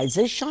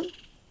evangelization,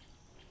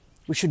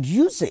 we should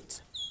use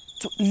it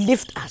to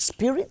lift our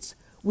spirits.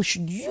 We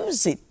should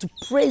use it to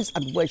praise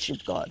and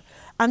worship God.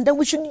 And then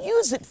we should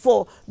use it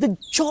for the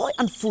joy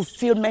and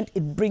fulfillment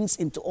it brings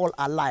into all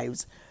our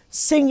lives.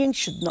 Singing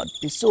should not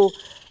be so.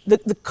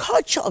 The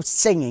culture of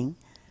singing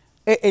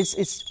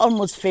is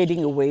almost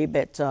fading away.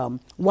 But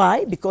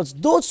why? Because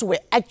those who were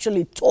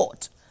actually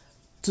taught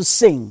to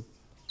sing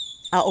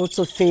are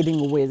also fading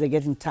away. They're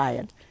getting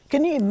tired.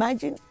 Can you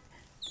imagine?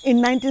 In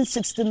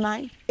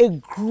 1969, a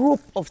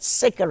group of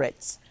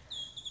Sakerettes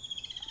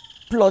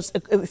plus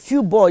a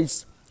few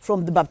boys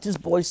from the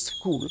Baptist Boys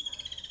School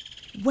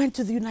went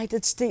to the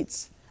United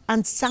States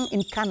and sang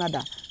in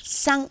Canada,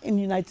 sang in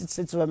the United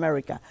States of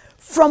America.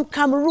 From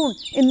Cameroon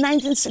in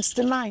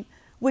 1969,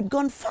 we'd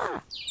gone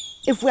far.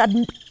 If we had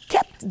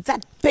kept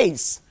that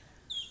pace,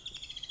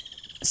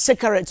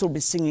 Sakerettes will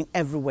be singing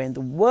everywhere in the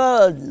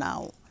world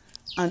now.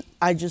 And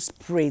I just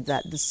pray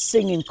that the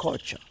singing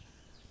culture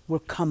will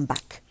come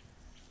back,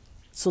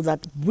 so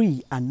that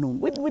we are known.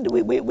 We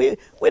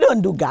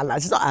don't do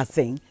galas, it's not our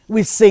thing.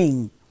 We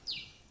sing.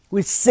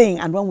 We sing,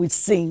 and when we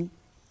sing,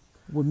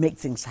 we make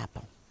things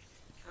happen.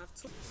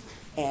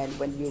 And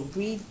when you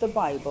read the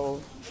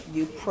Bible,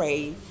 you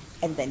pray,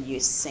 and then you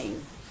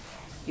sing.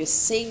 You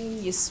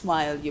sing, you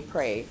smile, you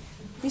pray.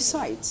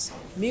 Besides,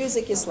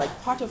 music is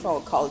like part of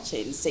our culture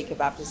in Sakerette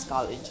Baptist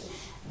College.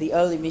 The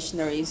early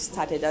missionaries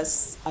started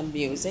us on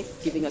music,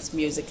 giving us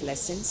music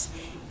lessons.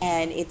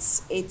 And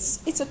it's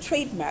a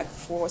trademark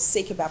for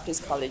Sakerette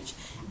Baptist College.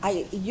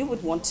 You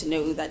would want to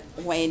know that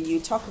when you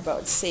talk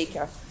about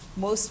Sakerette,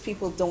 most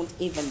people don't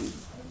even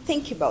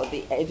think about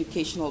the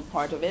educational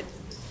part of it.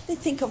 They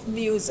think of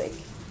music.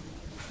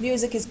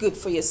 Music is good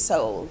for your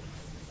soul.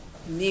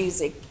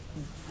 Music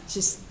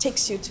just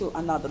takes you to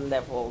another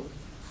level.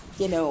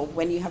 You know,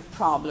 when you have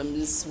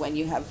problems, when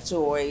you have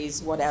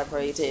joys, whatever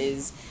it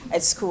is,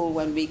 at school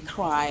when we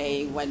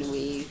cry, when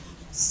we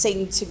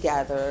sing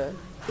together,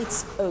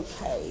 it's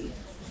okay.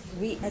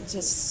 We are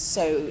just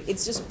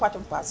it's just part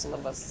and parcel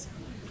of us,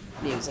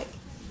 music.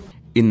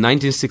 In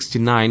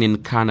 1969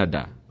 in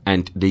Canada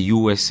and the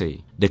USA,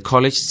 the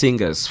college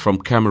singers from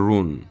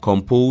Cameroon,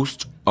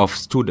 composed of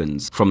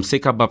students from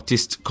Sakerette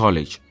Baptist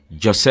College,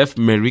 Joseph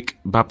Merrick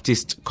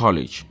Baptist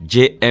College,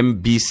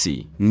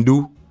 JMBC,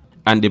 NDU,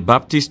 and the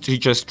Baptist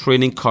Teachers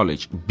Training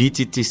College,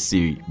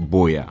 BTTC,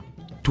 Boya,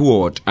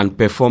 toured and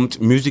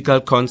performed musical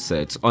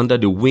concerts under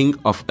the wing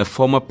of a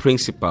former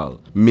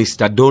principal,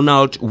 Mr.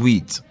 Donald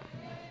Wheat.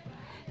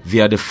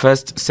 They are the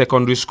first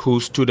secondary school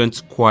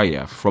student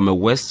choir from a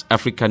West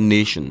African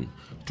nation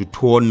to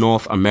tour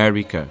North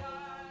America.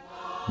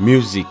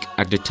 Music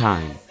at the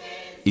time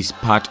is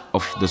part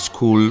of the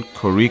school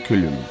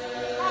curriculum.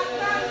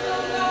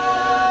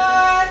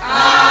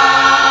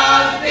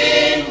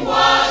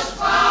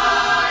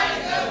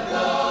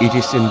 It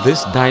is in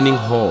this dining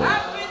hall,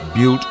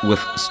 built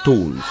with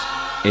stones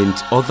and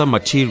other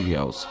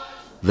materials,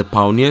 the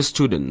pioneer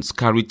students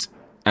carried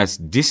as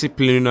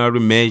disciplinary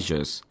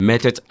measures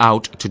meted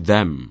out to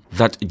them,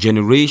 that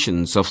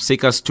generations of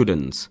Seka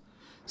students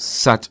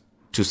sat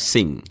to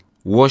sing,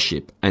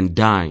 worship and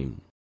dine.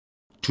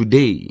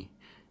 Today,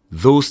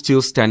 though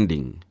still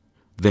standing,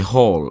 the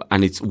hall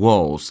and its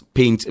walls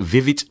paint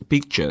vivid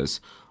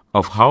pictures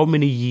of how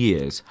many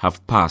years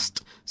have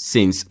passed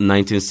since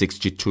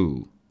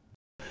 1962.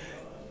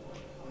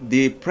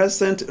 The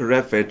present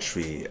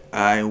refectory,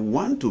 I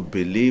want to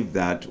believe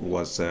that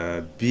was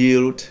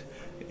built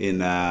in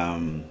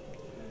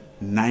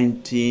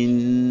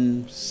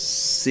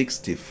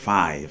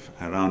 1965,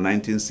 around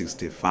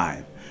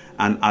 1965.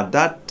 And at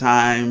that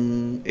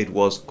time, it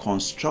was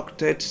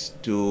constructed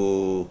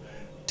to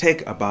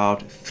take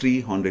about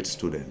 300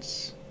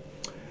 students.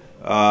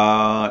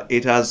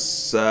 It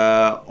has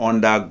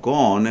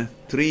undergone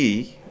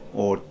 3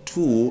 or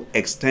 2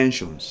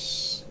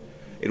 extensions.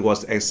 It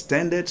was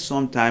extended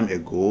some time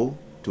ago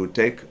to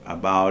take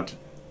about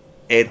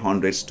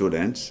 800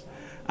 students,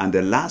 and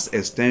the last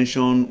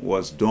extension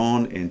was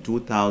done in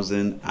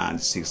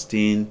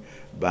 2016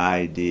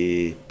 by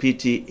the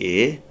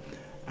PTA,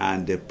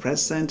 and the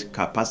present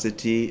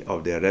capacity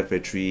of the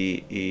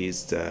refectory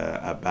is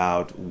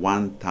about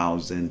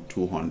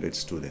 1,200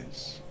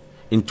 students.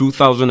 In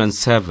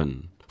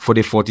 2007, for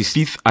the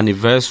 45th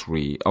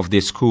anniversary of the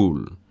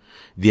school,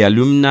 the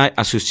Alumni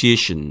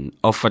Association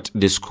offered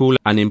the school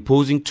an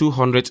imposing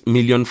 200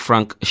 million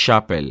franc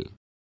chapel.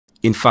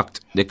 In fact,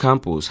 the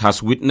campus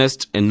has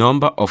witnessed a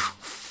number of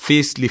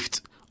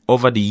facelifts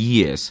over the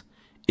years,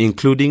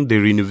 including the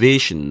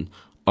renovation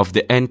of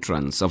the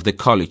entrance of the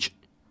college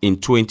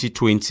in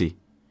 2020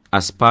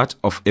 as part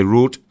of a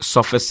road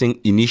surfacing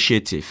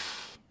initiative.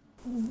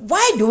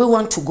 Why do we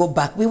want to go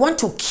back? We want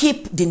to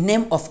keep the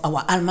name of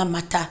our alma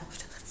mater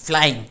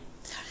flying.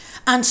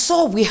 And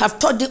so we have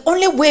thought the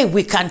only way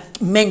we can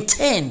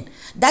maintain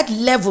that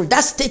level,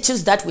 that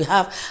status that we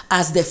have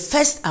as the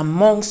first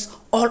amongst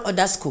all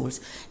other schools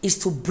is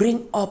to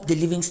bring up the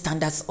living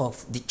standards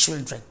of the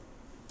children.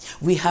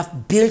 We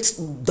have built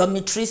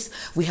dormitories,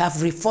 we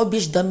have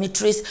refurbished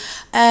dormitories.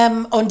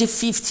 On the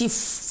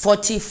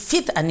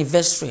 45th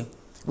anniversary,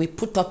 we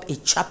put up a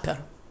chapel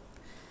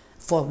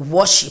for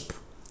worship.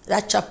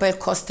 That chapel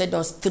costed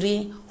us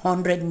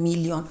 300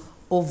 million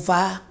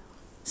over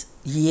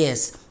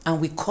years, and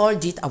we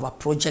called it our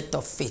project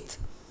of faith.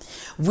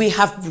 We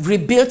have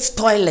rebuilt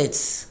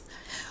toilets.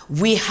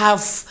 We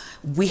have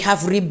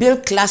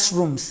rebuilt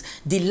classrooms,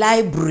 the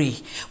library.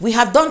 We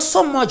have done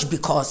so much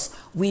because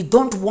we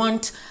don't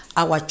want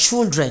our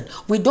children,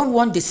 we don't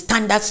want the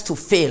standards to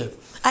fail.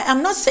 I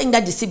am not saying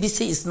that the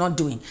CBC is not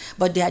doing,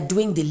 but they are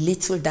doing the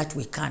little that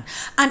we can.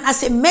 And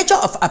as a measure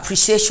of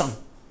appreciation,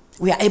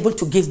 we are able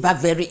to give back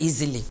very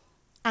easily.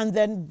 And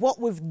then what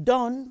we've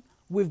done,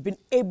 we've been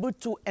able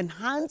to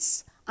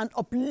enhance and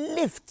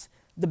uplift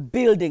the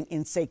building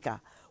in Seka.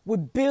 We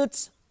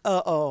built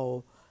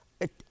a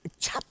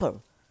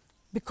chapel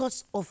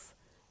because of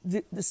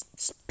the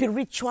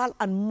spiritual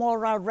and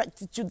moral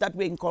rectitude that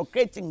we're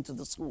inculcating into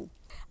the school.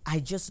 I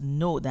just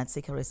know that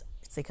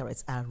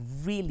Sakerettes are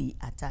really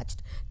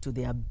attached to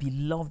their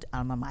beloved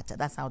alma mater.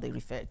 That's how they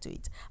refer to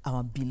it,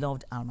 our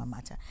beloved alma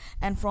mater.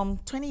 And from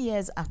 20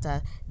 years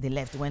after they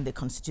left, when they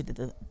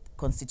constituted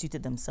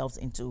themselves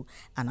into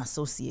an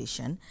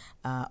association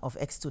of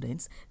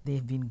ex-students,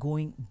 they've been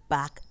going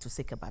back to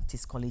Seka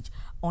Baptist College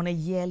on a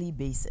yearly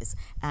basis,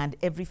 and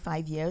every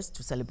 5 years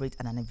to celebrate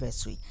an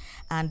anniversary.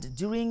 And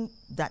during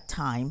that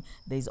time,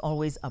 there's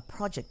always a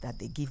project that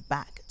they give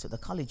back to the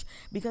college,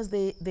 because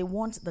they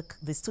want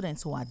the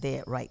students who are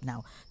there right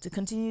now to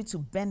continue to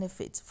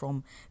benefit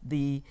from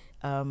the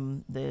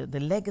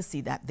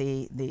legacy that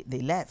they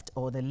left,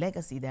 or the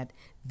legacy that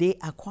they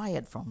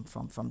acquired from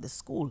the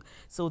school.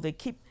 So they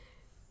keep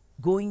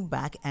going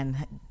back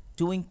and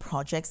doing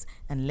projects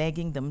and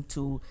legging them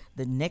to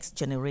the next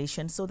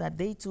generation, so that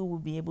they too will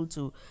be able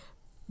to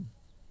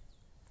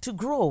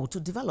grow, to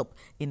develop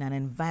in an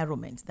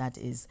environment that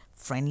is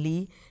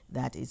friendly,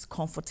 that is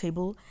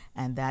comfortable,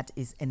 and that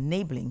is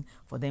enabling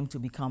for them to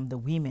become the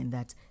women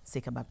that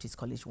Seka Baptist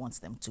College wants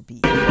them to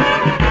be.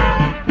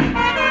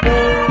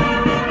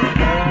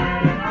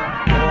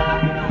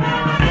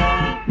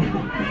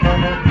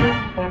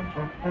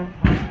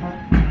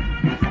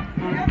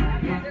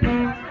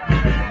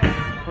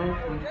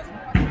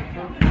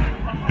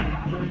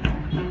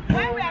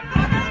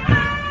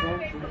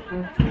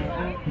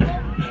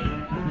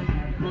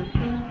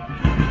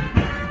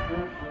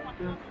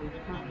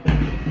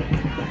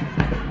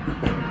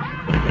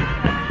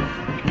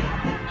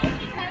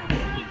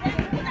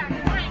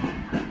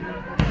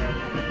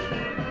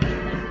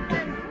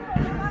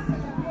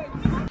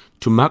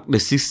 To mark the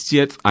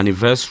 60th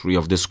anniversary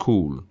of the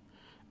school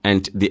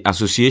and the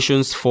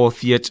association's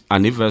 40th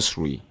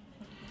anniversary,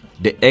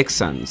 the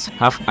Exans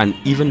have an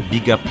even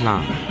bigger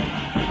plan.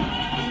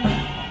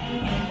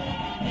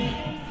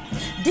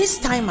 This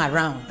time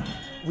around,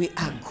 we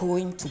are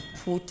going to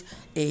put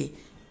a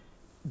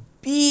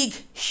big,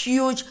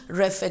 huge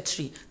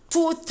refectory,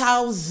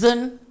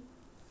 2,000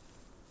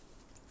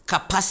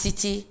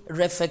 capacity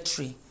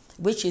refectory,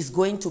 which is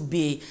going to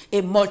be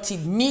a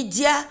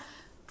multimedia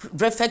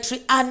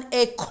refectory and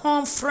a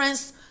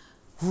conference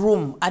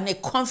room and a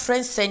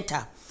conference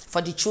center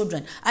for the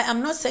children. I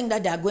am not saying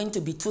that there are going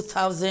to be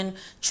 2,000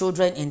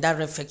 children in that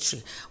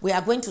refectory. We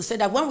are going to say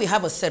that when we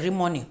have a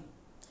ceremony,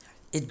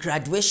 a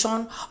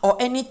graduation or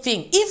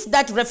anything, if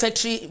that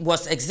refectory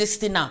was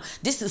existing now,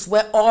 this is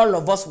where all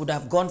of us would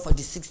have gone for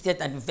the 60th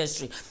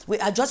anniversary. We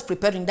are just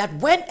preparing that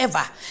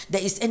whenever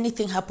there is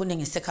anything happening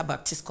in Seka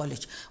Baptist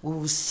College, we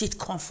will sit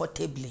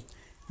comfortably.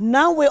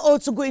 Now we're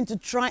also going to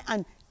try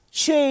and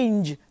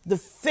change the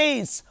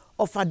face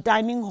of our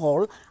dining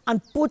hall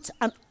and put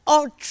an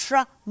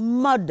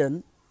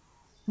ultra-modern,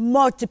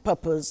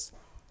 multi-purpose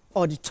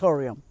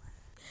auditorium.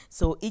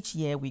 So each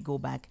year we go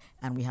back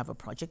and we have a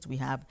project. We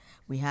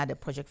had a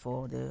project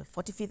for the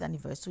 45th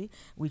anniversary,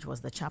 which was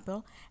the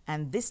chapel.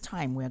 And this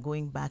time we are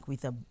going back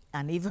with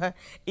an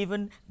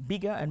even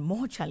bigger and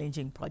more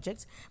challenging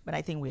project. But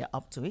I think we are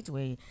up to it.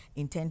 We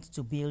intend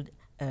to build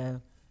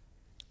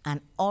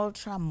an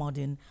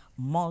ultra-modern,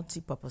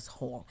 multi-purpose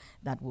hall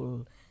that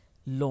will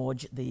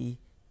lodge the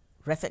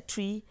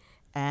refectory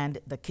and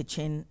the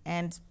kitchen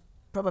and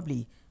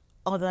probably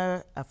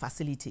other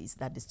facilities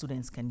that the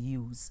students can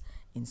use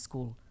in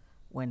school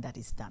when that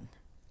is done.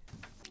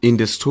 In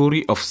the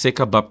story of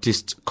Seka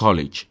Baptist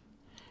College,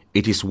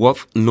 it is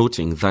worth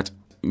noting that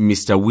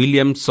Mr.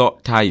 William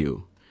Nsoh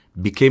Tayo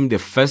became the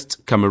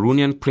first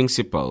Cameroonian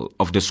principal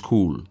of the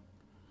school.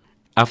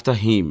 After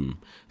him,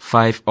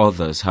 5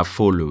 others have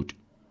followed.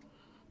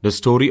 The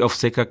story of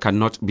Seka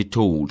cannot be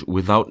told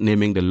without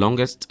naming the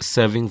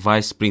longest-serving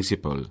vice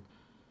principal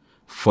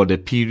for the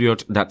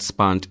period that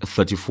spanned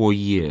 34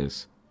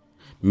 years,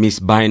 Miss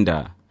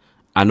Binder,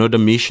 another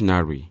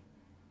missionary.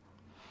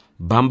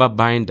 Bamba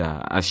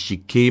Binder, as she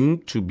came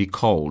to be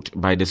called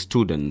by the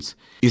students,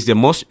 is the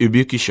most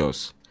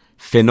ubiquitous,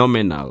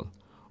 phenomenal,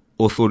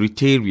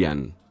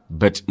 authoritarian,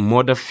 but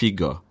mother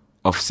figure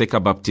of Seka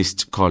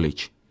Baptist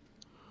College.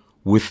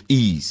 With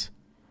ease,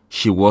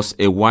 she was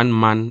a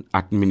one-man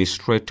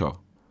administrator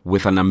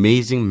with an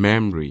amazing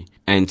memory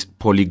and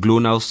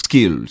polyglottal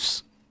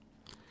skills,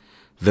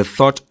 the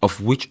thought of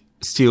which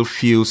still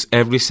fills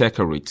every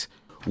Sakerette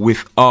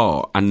with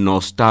awe and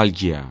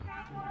nostalgia.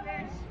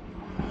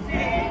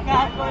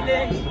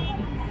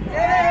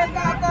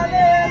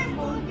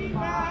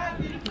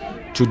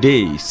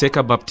 Today,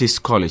 Seka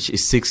Baptist College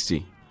is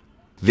 60.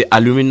 The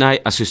Alumni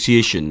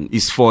Association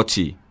is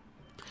 40.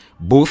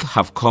 Both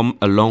have come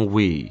a long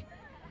way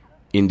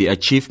in the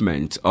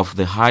achievement of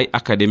the high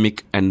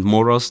academic and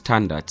moral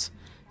standards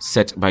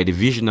set by the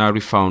visionary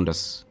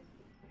founders.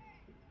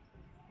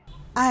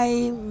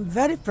 I'm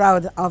very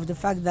proud of the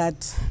fact that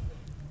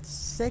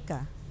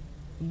Seka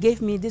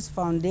gave me this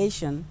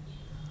foundation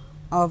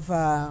of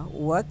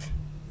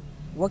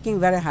working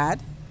very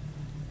hard.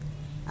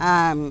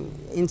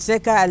 In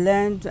Seka, I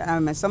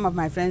learned, some of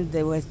my friends,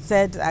 they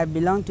said I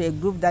belong to a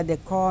group that they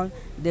call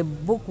the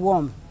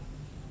bookworm,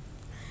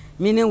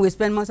 meaning we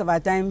spend most of our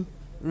time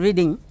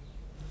reading.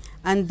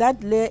 And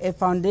that lay a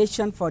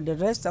foundation for the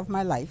rest of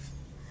my life.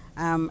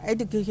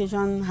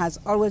 Education has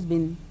always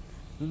been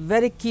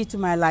very key to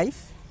my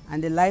life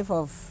and the life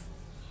of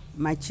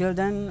my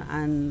children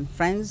and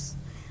friends.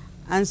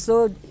 And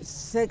so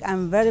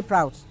I'm very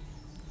proud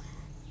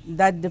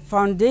that the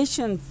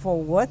foundation for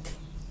work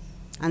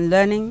and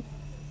learning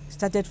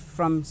started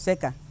from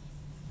Seka.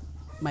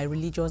 My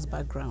religious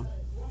background,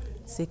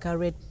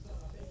 Sakerette,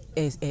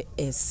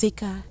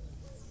 Seka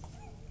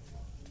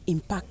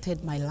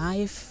impacted my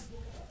life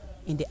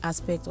in the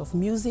aspect of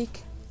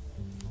music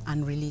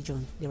and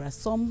religion. There are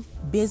some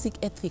basic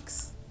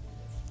ethics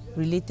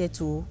related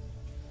to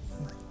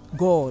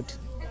God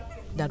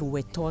that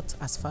were taught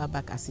as far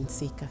back as in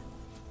Seka,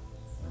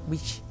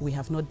 which we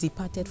have not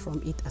departed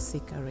from it as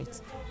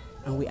Sakerette.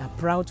 And we are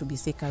proud to be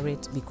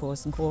Sakerette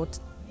because God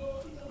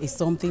is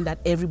something that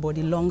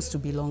everybody longs to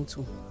belong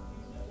to.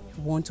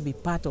 We want to be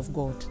part of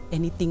God.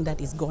 Anything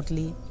that is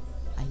godly,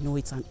 I know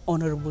it's an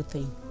honorable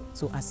thing.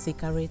 So as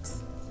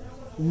Sakerette,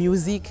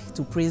 music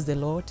to praise the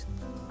Lord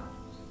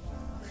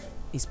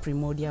is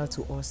primordial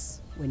to us.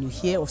 When you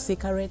hear of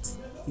Sakerette,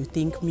 you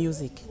think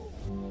music.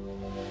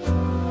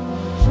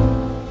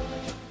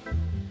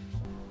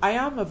 I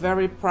am a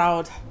very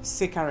proud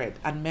Sakerette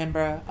and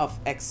member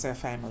of Ekukole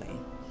family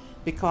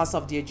because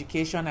of the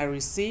education I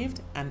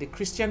received and the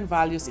Christian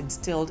values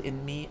instilled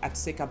in me at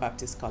Seka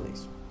Baptist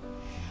College.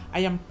 I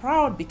am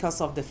proud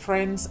because of the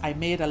friends I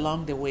made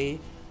along the way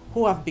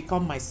who have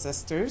become my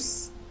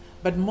sisters,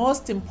 but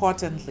most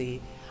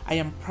importantly, I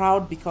am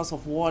proud because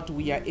of what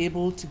we are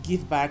able to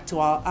give back to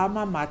our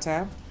alma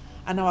mater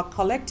and our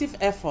collective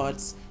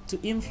efforts to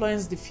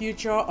influence the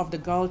future of the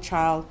girl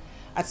child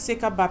at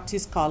Sakerette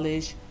Baptist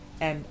College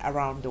and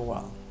around the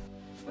world.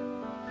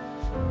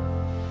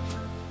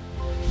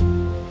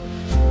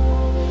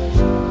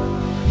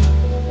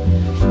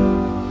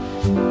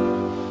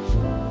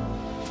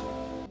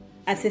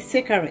 As a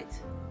Sakerette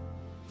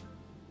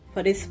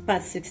for this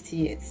past 60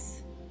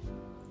 years,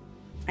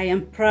 I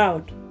am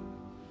proud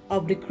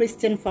of the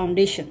Christian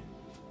foundation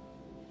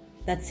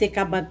that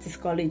Sakerette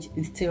Baptist College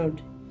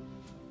instilled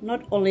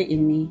not only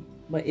in me,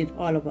 but in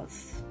all of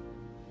us.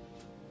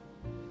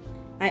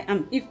 I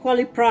am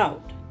equally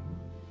proud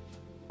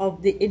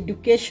of the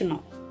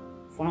educational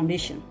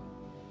foundation.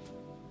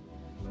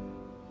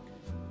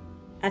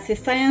 As a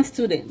science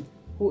student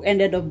who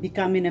ended up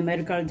becoming a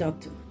medical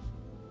doctor,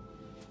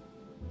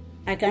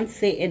 I can't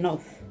say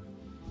enough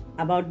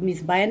about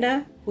Miss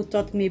Binder, who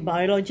taught me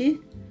biology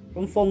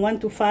from Form 1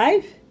 to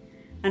 5,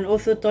 and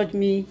also taught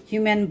me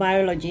human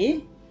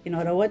biology, in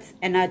other words,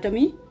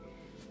 anatomy,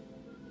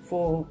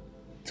 for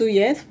 2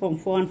 years, Form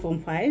 4 and Form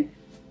 5.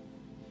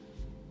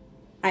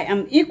 I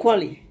am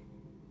equally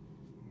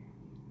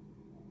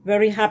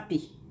very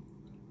happy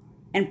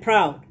and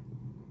proud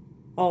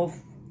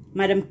of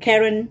Madam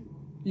Karen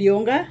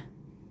Lionga,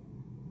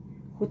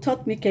 who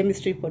taught me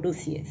chemistry for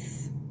those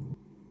years.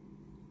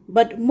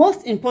 But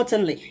most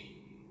importantly,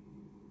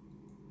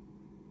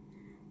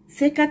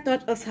 Sakerette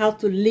taught us how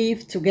to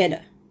live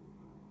together.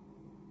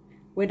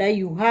 Whether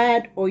you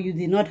had or you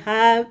did not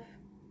have,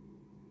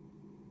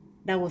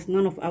 that was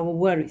none of our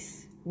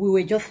worries. We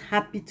were just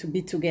happy to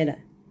be together.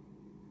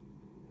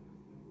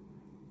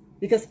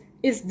 Because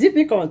it's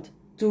difficult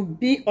to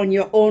be on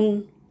your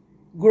own,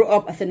 grow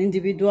up as an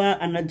individual,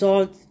 an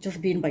adult,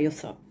 just being by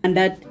yourself. And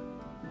that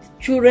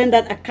children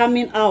that are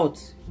coming out,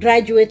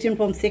 graduating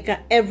from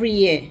Sakerette every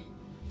year,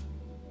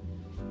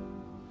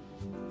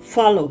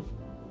 follow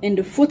in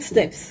the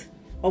footsteps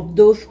of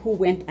those who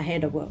went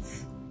ahead of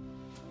us.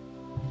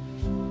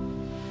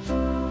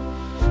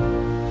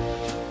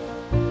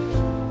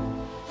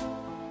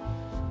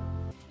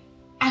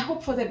 I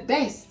hope for the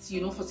best,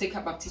 for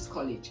Sakerette Baptist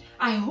College.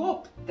 I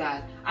hope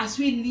that as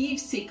we leave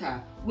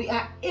Sakerette, we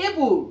are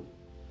able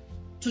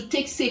to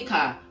take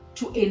Sakerette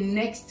to a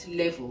next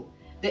level.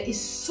 There is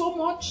so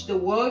much, the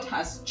world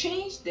has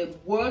changed, the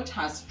world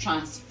has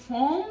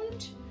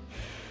transformed,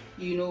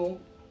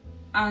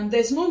 and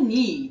there's no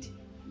need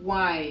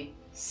why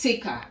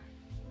Sakerette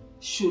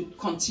should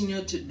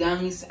continue to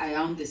dance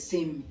around the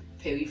same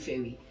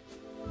periphery.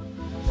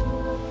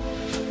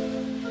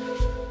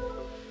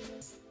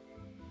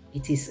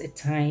 It is a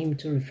time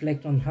to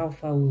reflect on how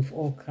far we've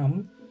all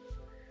come,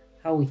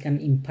 how we can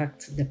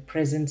impact the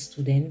present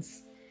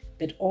students,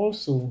 but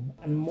also,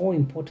 and more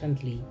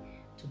importantly,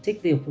 to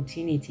take the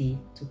opportunity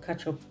to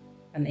catch up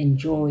and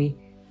enjoy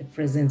the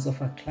presence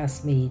of our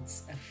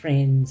classmates, our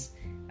friends,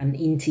 and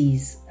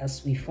aunties,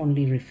 as we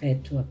fondly refer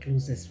to our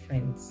closest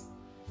friends.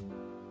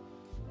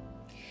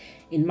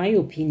 In my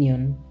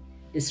opinion,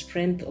 the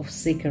strength of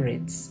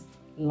Sakerettes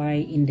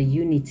lie in the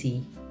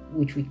unity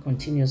which we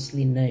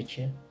continuously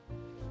nurture.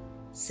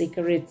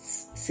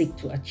 Sakerettes seek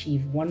to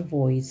achieve one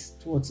voice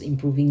towards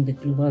improving the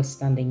global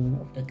standing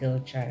of the girl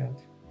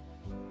child.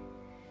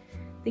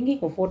 Thinking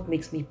of what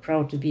makes me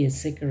proud to be a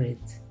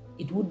Sakerette,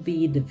 it would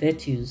be the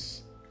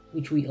virtues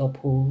which we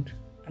uphold,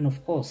 and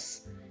of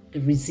course, the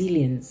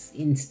resilience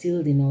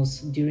instilled in us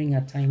during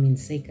our time in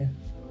Sakerette.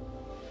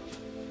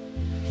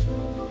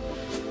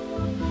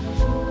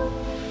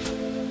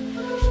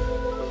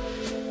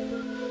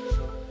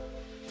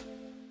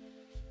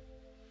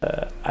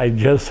 I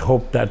just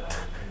hope that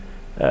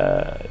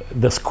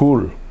the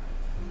school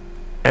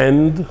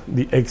and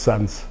the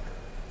exams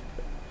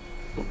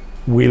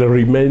will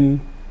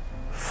remain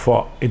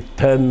for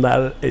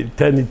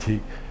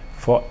eternity,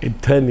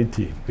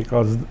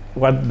 because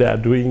what they are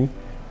doing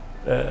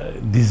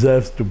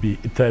deserves to be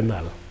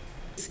eternal.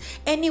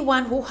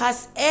 Anyone who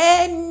has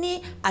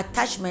any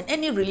attachment,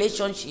 any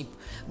relationship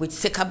with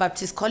Sakerette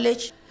Baptist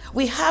College,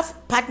 we have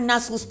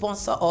partners who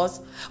sponsor us,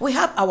 we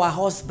have our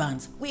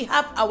husbands, we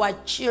have our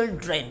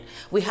children,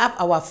 we have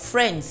our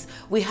friends,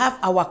 we have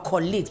our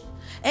colleagues.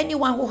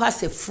 Anyone who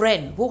has a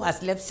friend who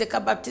has left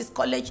Sakerette Baptist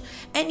College,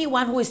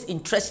 anyone who is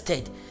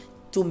interested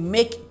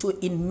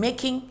in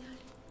making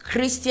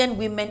Christian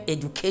women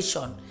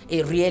education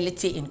a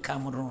reality in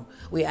Cameroon,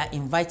 we are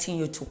inviting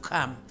you to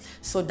come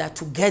so that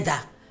together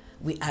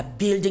we are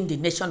building the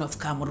nation of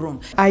Cameroon.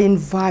 I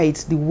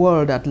invite the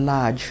world at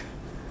large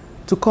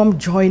to come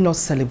join us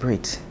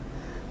celebrate.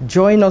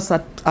 Join us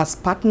as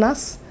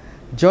partners,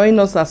 join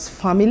us as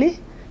family,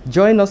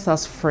 join us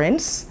as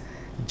friends,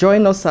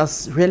 join us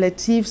as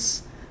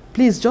relatives.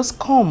 Please just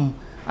come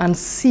and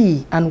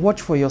see and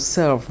watch for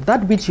yourself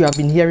that which you have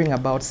been hearing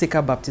about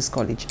Sakerette Baptist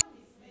College.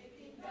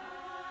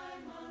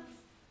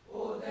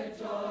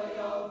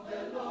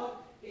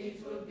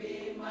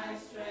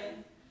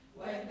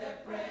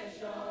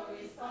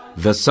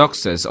 The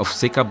success of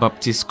Sakerette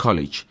Baptist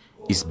College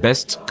is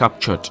best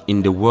captured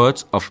in the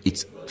words of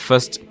its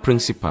first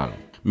principal,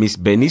 Miss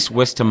Bernice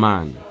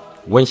Westerman,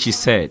 when she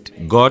said,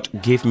 "God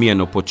gave me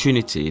an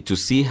opportunity to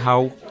see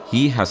how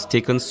He has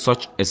taken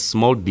such a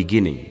small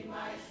beginning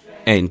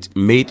and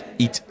made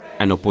it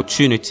an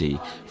opportunity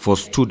for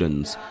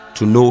students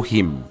to know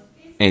him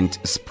and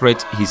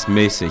spread his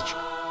message.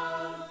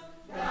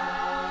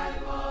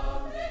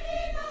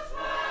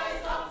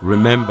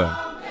 Remember,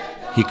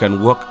 he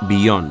can work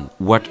beyond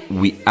what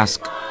we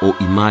ask or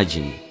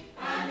imagine.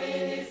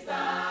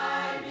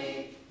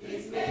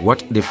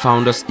 What the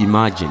founders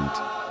imagined,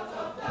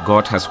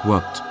 God has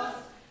worked.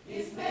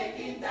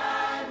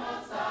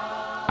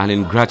 And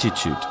in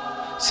gratitude,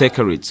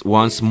 Sakerettes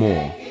once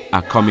more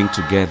are coming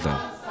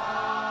together